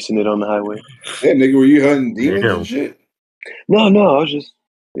 Racing it on the highway. Yeah, nigga, were you hunting demons and shit? No, I was just,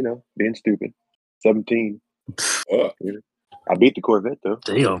 being stupid. 17. I beat the Corvette though.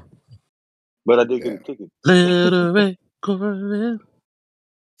 Damn. But I did get a ticket. Little Corvette.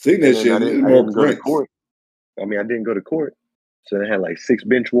 Seen that shit. I didn't go to court. I mean, I didn't go to court. So they had like 6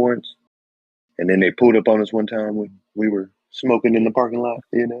 bench warrants. And then they pulled up on us one time when we were smoking in the parking lot,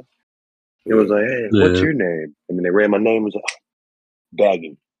 It was like, hey, what's your name? And then they ran my name. It was like, bag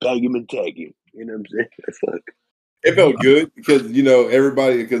him and tag him. You know what I'm saying? Fuck. It felt good because,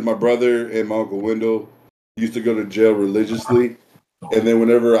 because my brother and my Uncle Wendell used to go to jail religiously. And then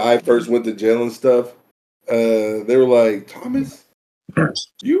whenever I first went to jail and stuff, they were like, Thomas,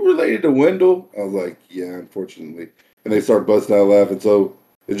 you related to Wendell? I was like, yeah, unfortunately. And they start busting out laughing. So,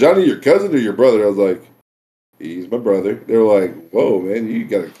 is Johnny your cousin or your brother? I was like, he's my brother. They were like, whoa, man, you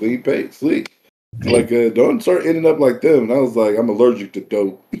got a clean pay, sleek. Like, don't start ending up like them. And I was like, I'm allergic to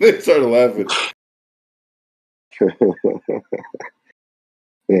dope. They started laughing.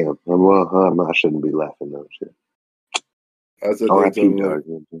 Yeah, I shouldn't be laughing though. Shit. I said, I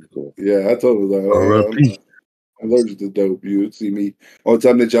told him, I'm allergic to dope. You would see me. Only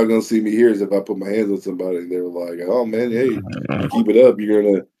time that y'all gonna see me here is if I put my hands on somebody. And they were like, "Oh man, hey, you keep it up.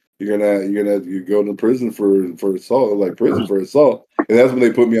 You're going to prison for assault, like prison for assault." And that's when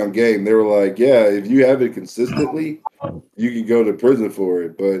they put me on game. They were like, "Yeah, if you have it consistently, you can go to prison for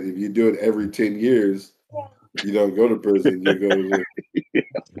it. But if you do it every 10 years, you don't go to prison. You go to."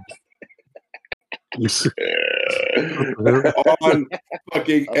 on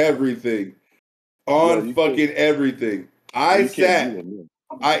fucking everything. On you fucking everything. I you can't sat. do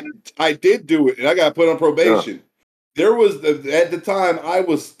that, I did do it, and I got put on probation. There was at the time I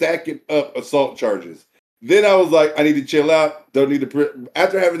was stacking up assault charges. Then I was like, I need to chill out. Don't need to.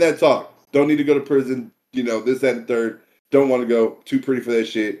 After having that talk, don't need to go to prison. You know, this, that, and third. Don't want to go. Too pretty for that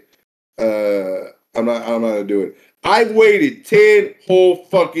shit. I'm not gonna do it. I waited 10 whole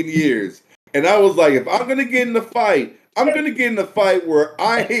fucking years, and I was like, if I'm gonna get in the fight, I'm gonna get in the fight where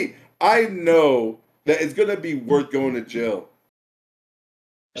I know that it's gonna be worth going to jail.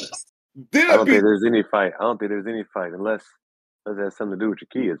 I don't think there's any fight. I don't think there's any fight unless it has something to do with your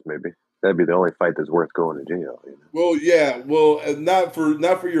kids. Maybe that'd be the only fight that's worth going to jail. You know? Well, yeah, well, not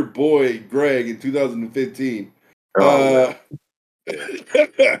for your boy Greg in 2015. Oh,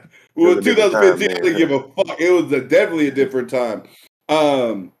 Well, a different time 2015, I then, didn't give a fuck. It was definitely a different time.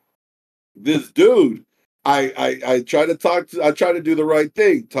 This dude, I try to talk to. I try to do the right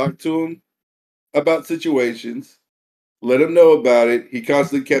thing. Talk to him about situations. Let him know about it. He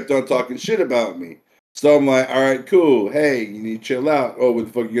constantly kept on talking shit about me. So I'm like, all right, cool. Hey, you need to chill out. Oh, what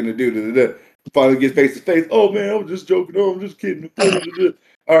the fuck you gonna do? Da-da-da. Finally get face to face. Oh man, I'm just joking. Oh, I'm just kidding.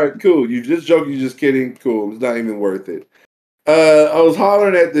 All right, cool. You just joking. You just kidding. Cool. It's not even worth it. I was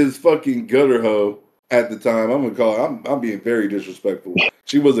hollering at this fucking gutter hoe at the time. I'm gonna call her. I'm being very disrespectful.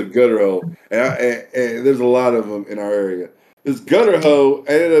 She was a gutter hoe, and there's a lot of them in our area. This gutter hoe,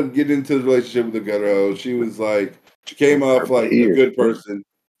 I ended up getting into the relationship with the gutter hoe. She was like, she came off like a good person,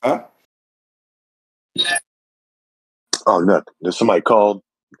 huh? Oh, nothing. There's somebody called.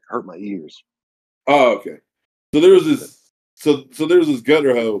 Hurt my ears. Oh, okay. So there was this. So there was this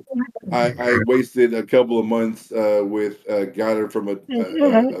gutter hoe. I wasted a couple of months with got her from a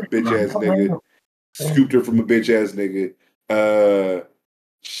bitch ass nigga, scooped her from a bitch ass nigga.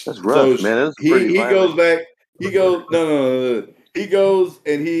 That's So rough, man. That's pretty he goes violent. back. He goes no. He goes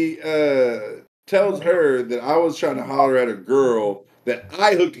and he tells her that I was trying to holler at a girl that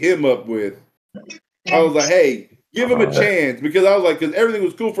I hooked him up with. I was like, hey, give him a chance because I was like, because everything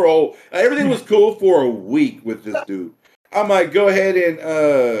was cool for a week with this dude. I might go ahead and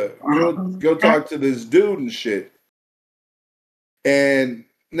go talk to this dude and shit. And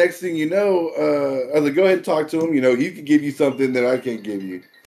next thing you know, I was like, go ahead and talk to him. You know, he can give you something that I can't give you.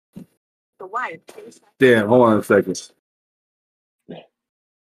 Damn, hold on a second.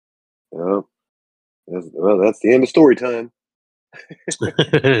 Oh, that's the end of story time.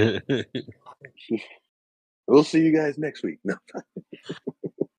 We'll see you guys next week. No.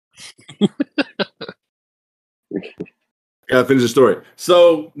 Gotta finish the story.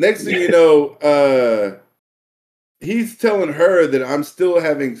 So next thing you know, he's telling her that I'm still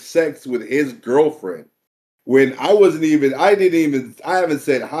having sex with his girlfriend when I haven't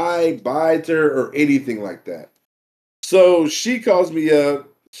said hi, bye to her or anything like that. So she calls me up.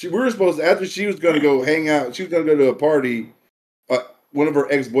 We were supposed to, after she was going to go hang out, she was going to go to a party, one of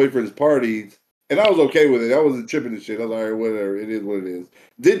her ex-boyfriend's parties, and I was okay with it. I wasn't tripping and shit. I was like, all right, whatever. It is what it is.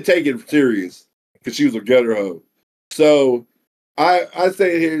 Didn't take it serious because she was a gutter hoe. So I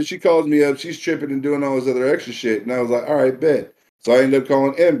stayed here. She calls me up. She's tripping and doing all this other extra shit. And I was like, all right, bet. So I ended up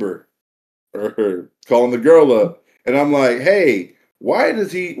calling Ember or calling the girl up. And I'm like, hey, why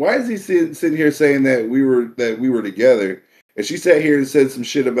is he sitting here saying that we were together? And she sat here and said some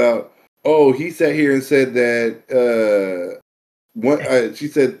shit about, oh, he sat here and said that she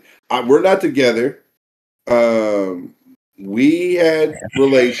said, we're not together. We had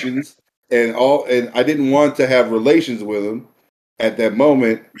relations and I didn't want to have relations with him at that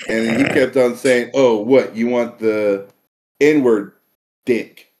moment. And he kept on saying, oh, what? You want the N-word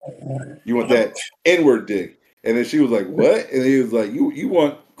dick? You want that N-word dick? And then she was like, what? And he was like, you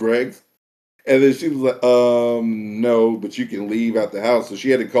want Greg's? And then she was like, no, but you can leave out the house. So she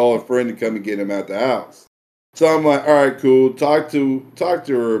had to call a friend to come and get him out the house. So I'm like, all right, cool. Talk to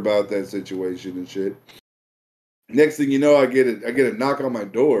her about that situation and shit. Next thing you know, I get a knock on my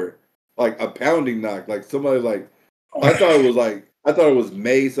door, like a pounding knock, like somebody like I thought it was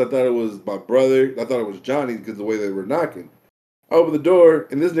Mace. I thought it was my brother. I thought it was Johnny because the way they were knocking. I open the door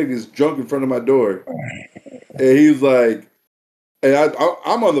and this nigga's drunk in front of my door, and he's like, and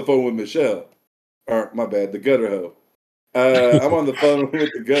I'm on the phone with Michelle, or my bad, the gutter hoe. I'm on the phone with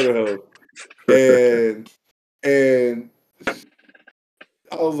the gutter hoe, and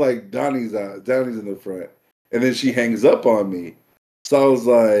I was like, Donnie's in the front, and then she hangs up on me. So I was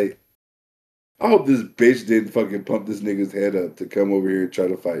like, I hope this bitch didn't fucking pump this nigga's head up to come over here and try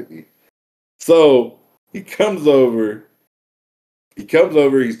to fight me. So he comes over.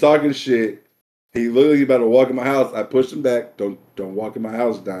 He's talking shit. He literally about to walk in my house. I pushed him back. Don't walk in my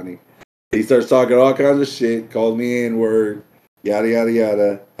house, Donnie. He starts talking all kinds of shit, called me N-word, yada, yada,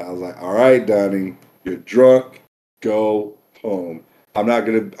 yada. I was like, all right, Donnie, you're drunk. Go home. I'm not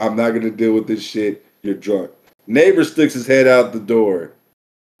gonna deal with this shit. You're drunk. Neighbor sticks his head out the door.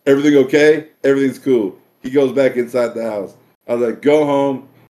 Everything okay? Everything's cool. He goes back inside the house. I was like, go home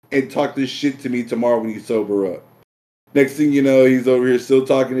and talk this shit to me tomorrow when you sober up. Next thing you know, he's over here still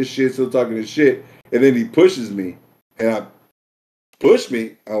talking his shit, and then he pushes me. And I push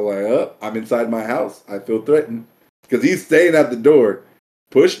me. I'm like, I'm inside my house. I feel threatened. Because he's staying at the door.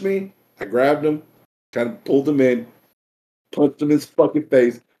 Pushed me. I grabbed him, kind of pulled him in, punched him in his fucking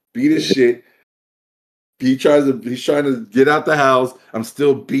face, beat his shit. He's trying to get out the house. I'm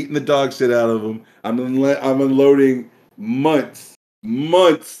still beating the dog shit out of him. I'm unloading months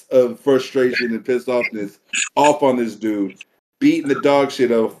of frustration and pissed offness off on this dude, beating the dog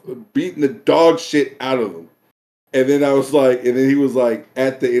shit out of him. And then he was like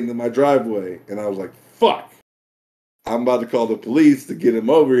at the end of my driveway, and I was like, fuck. I'm about to call the police to get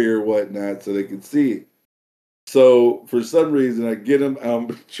him over here or whatnot so they can see it. So for some reason I get him, I'm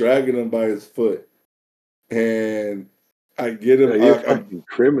dragging him by his foot. And I get him. You're a fucking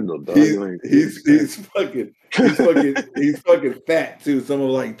criminal, dog. He's fucking fat too. Someone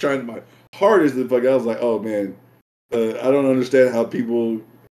like trying my hardest to fuck. I was like, oh man, I don't understand how people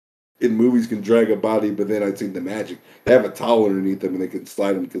in movies can drag a body, but then I think the magic. They have a towel underneath them and they can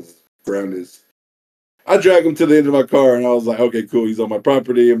slide them because the ground is. I drag him to the end of my car and I was like, okay, cool. He's on my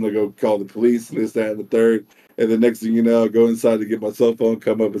property. I'm gonna go call the police and this, that, and the third. And the next thing you know, I go inside to get my cell phone,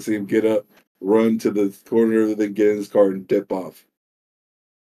 come up and see him get up, run to the corner, then get in his car and dip off.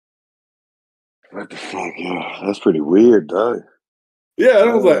 What the fuck? Yeah, that's pretty weird, dog. Yeah,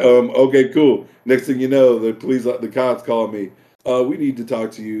 and I was like, okay, cool. Next thing you know, the cops call me. We need to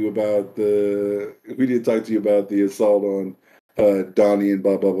talk to you about the assault on Donnie and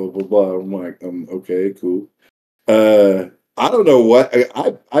blah blah blah blah blah. I'm like, okay, cool. I don't know what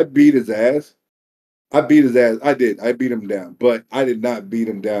I beat his ass. I beat his ass. I did. I beat him down, but I did not beat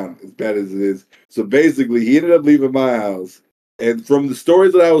him down as bad as it is. So basically, he ended up leaving my house, and from the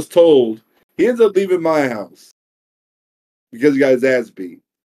stories that I was told, he ends up leaving my house because he got his ass beat.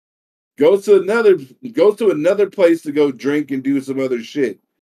 Goes to another place to go drink and do some other shit.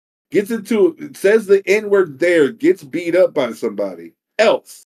 Says the N-word there, gets beat up by somebody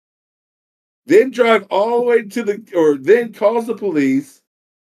else. Then drive all the way then calls the police,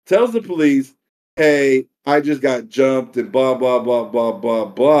 tells the police, hey, I just got jumped and blah, blah, blah, blah, blah,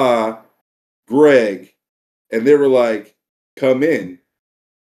 blah. Greg. And they were like, come in.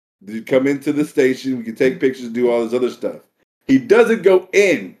 Come into the station. We can take pictures, do all this other stuff. He doesn't go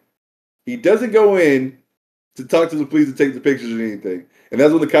in. He doesn't go in to talk to the police and take the pictures or anything. And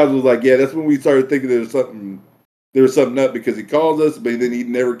that's when the cops was like, yeah, that's when we started thinking there was something up because he called us, but then he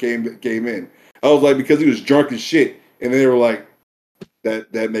never came in. I was like, because he was drunk as shit. And they were like,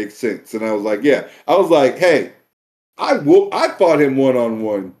 that makes sense. And I was like, yeah. I was like, hey, I fought him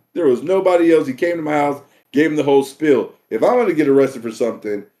one-on-one. There was nobody else. He came to my house, gave him the whole spiel. If I'm going to get arrested for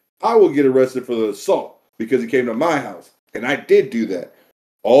something, I will get arrested for the assault because he came to my house. And I did do that.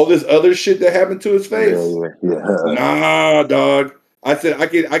 All this other shit that happened to his face. Yeah. Nah, dog. I said I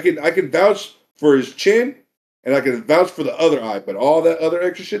can vouch for his chin and I can vouch for the other eye, but all that other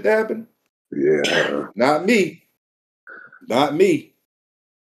extra shit that happened? Yeah. Not me. Not me.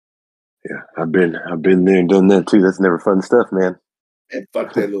 Yeah. I've been there and done that too. That's never fun stuff, man. And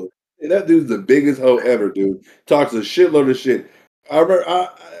fuck that little. That dude's the biggest hoe ever, dude. Talks a shitload of shit. I remember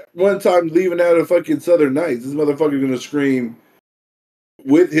one time leaving out of fucking Southern Nights, this motherfucker gonna scream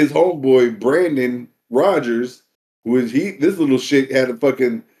with his homeboy Brandon Rogers, this little shit had a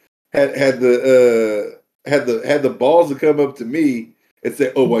fucking had the balls to come up to me and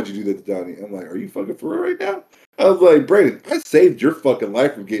say, "Oh, why'd you do that to Donnie?" I'm like, "Are you fucking for real right now?" I was like, "Brandon, I saved your fucking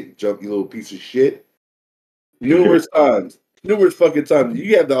life from getting jumped, you little piece of shit, numerous times, numerous fucking times.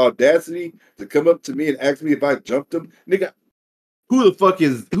 You have the audacity to come up to me and ask me if I jumped him, nigga. Who the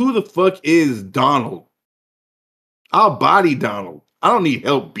fuck is Donald? I'll body Donald. I don't need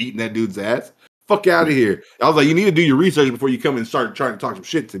help beating that dude's ass. Fuck out of here. I was like, you need to do your research before you come and start trying to talk some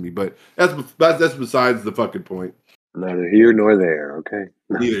shit to me. But that's besides the fucking point. Neither here nor there, okay?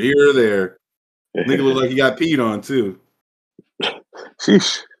 Neither here or there. Nigga look like he got peed on, too.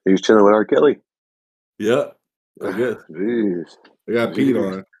 Sheesh. He was chilling with R. Kelly. Yeah, I guess. Jeez. They got peed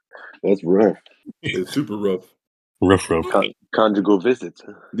on. That's rough. It's super rough. Rough. Conjugal visits.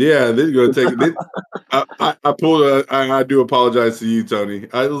 Yeah, they're going to take it. I do apologize to you, Tony.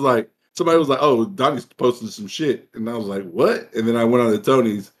 I was like, somebody was like, oh, Donnie's posting some shit. And I was like, what? And then I went on to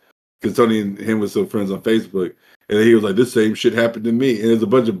Tony's. because Tony and him was so friends on Facebook, and then he was like, "This same shit happened to me," and there's a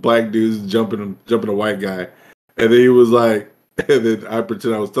bunch of black dudes jumping a white guy, and then he was like, and then I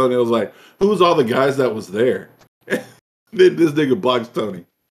pretend I was Tony. I was like, "Who was all the guys that was there?" Then this nigga blocks Tony.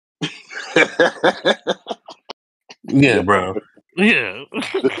 Yeah, bro. Yeah.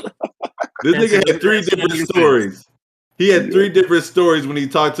 This nigga had 3 different stories. He had 3 different stories when he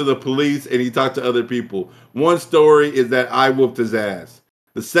talked to the police and he talked to other people. One story is that I whooped his ass.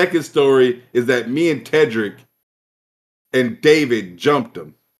 The second story is that me and Tedrick and David jumped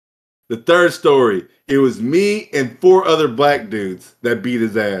him. The third story, it was me and 4 other black dudes that beat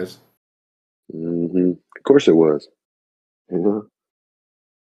his ass. Mm-hmm. Of course it was. Yeah.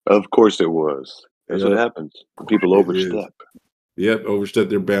 Of course it was. That's what happens when people overstep. Yep, overstep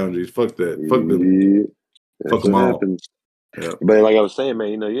their boundaries. Fuck that. Fuck them. That's what happens. Yep. But like I was saying, man,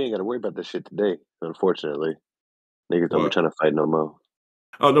 you ain't got to worry about this shit today, unfortunately. Niggas don't be trying to fight no more.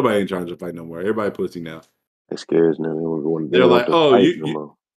 Oh, nobody ain't trying to fight no more. Everybody pussy now. It scares them. They're like, oh,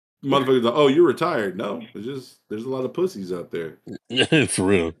 you motherfuckers like, oh, you're retired. No, it's just there's a lot of pussies out there. For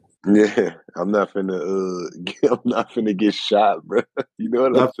real. Yeah, I'm not finna get shot, bro. You know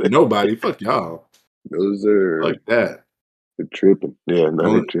what I'm saying? Nobody. Fuck y'all. Those are like that. They're tripping. Yeah,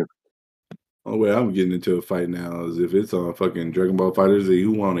 they're tripping. Oh, way I'm getting into a fight now is if it's on fucking Dragon Ball FighterZ.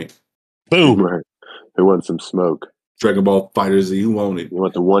 Who want it? Boom. Right. Who wants some smoke? Dragon Ball FighterZ. Who want it? You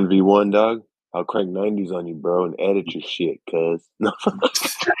want the 1v1, dog? I'll crank 90s on you, bro, and edit your shit, cuz. Well,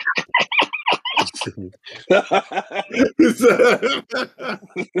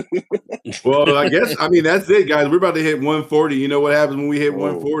 I mean, that's it, guys. We're about to hit 140. You know what happens when we hit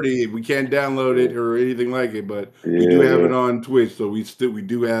 140? We can't download it or anything like it, but we do have it on Twitch, so we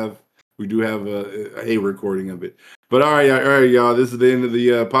do have a recording of it. But all right, y'all. This is the end of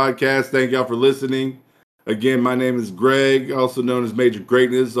the podcast. Thank y'all for listening. Again, my name is Greg, also known as Major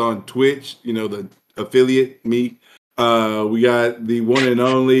Greatness on Twitch. You know, the affiliate me. We got the one and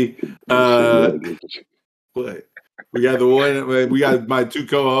only. What? We got we got my 2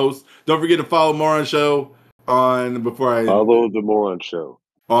 co-hosts. Don't forget to follow Moron Show on follow the Moron Show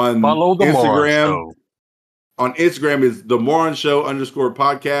on follow the Instagram. Moron Show. On Instagram is the Moron Show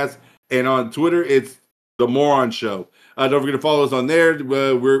 _podcast, and on Twitter it's the Moron Show. Don't forget to follow us on there.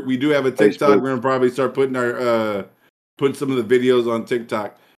 We do have a TikTok. Facebook. We're gonna probably start putting putting some of the videos on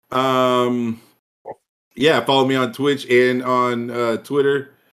TikTok. Yeah, follow me on Twitch and on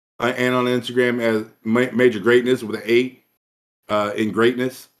Twitter. And on Instagram as Major Greatness with an 8 in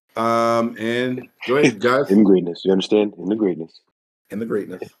greatness. And go ahead, guys. In greatness, you understand? In the greatness. In the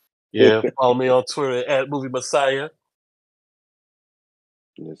greatness. Yeah, follow me on Twitter at Movie Messiah.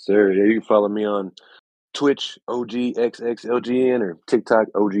 Yes, sir. Yeah, you can follow me on Twitch, OGXXLGN, or TikTok,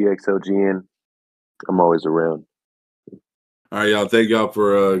 OGXLGN. I'm always around. All right, y'all. Thank y'all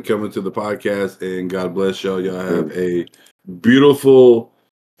for coming to the podcast, and God bless y'all. Y'all have a beautiful,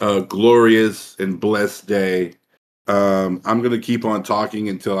 glorious, and blessed day. I'm going to keep on talking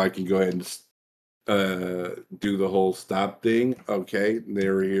until I can go ahead and do the whole stop thing. Okay,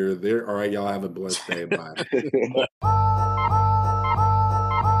 there. All right, y'all have a blessed day. Bye.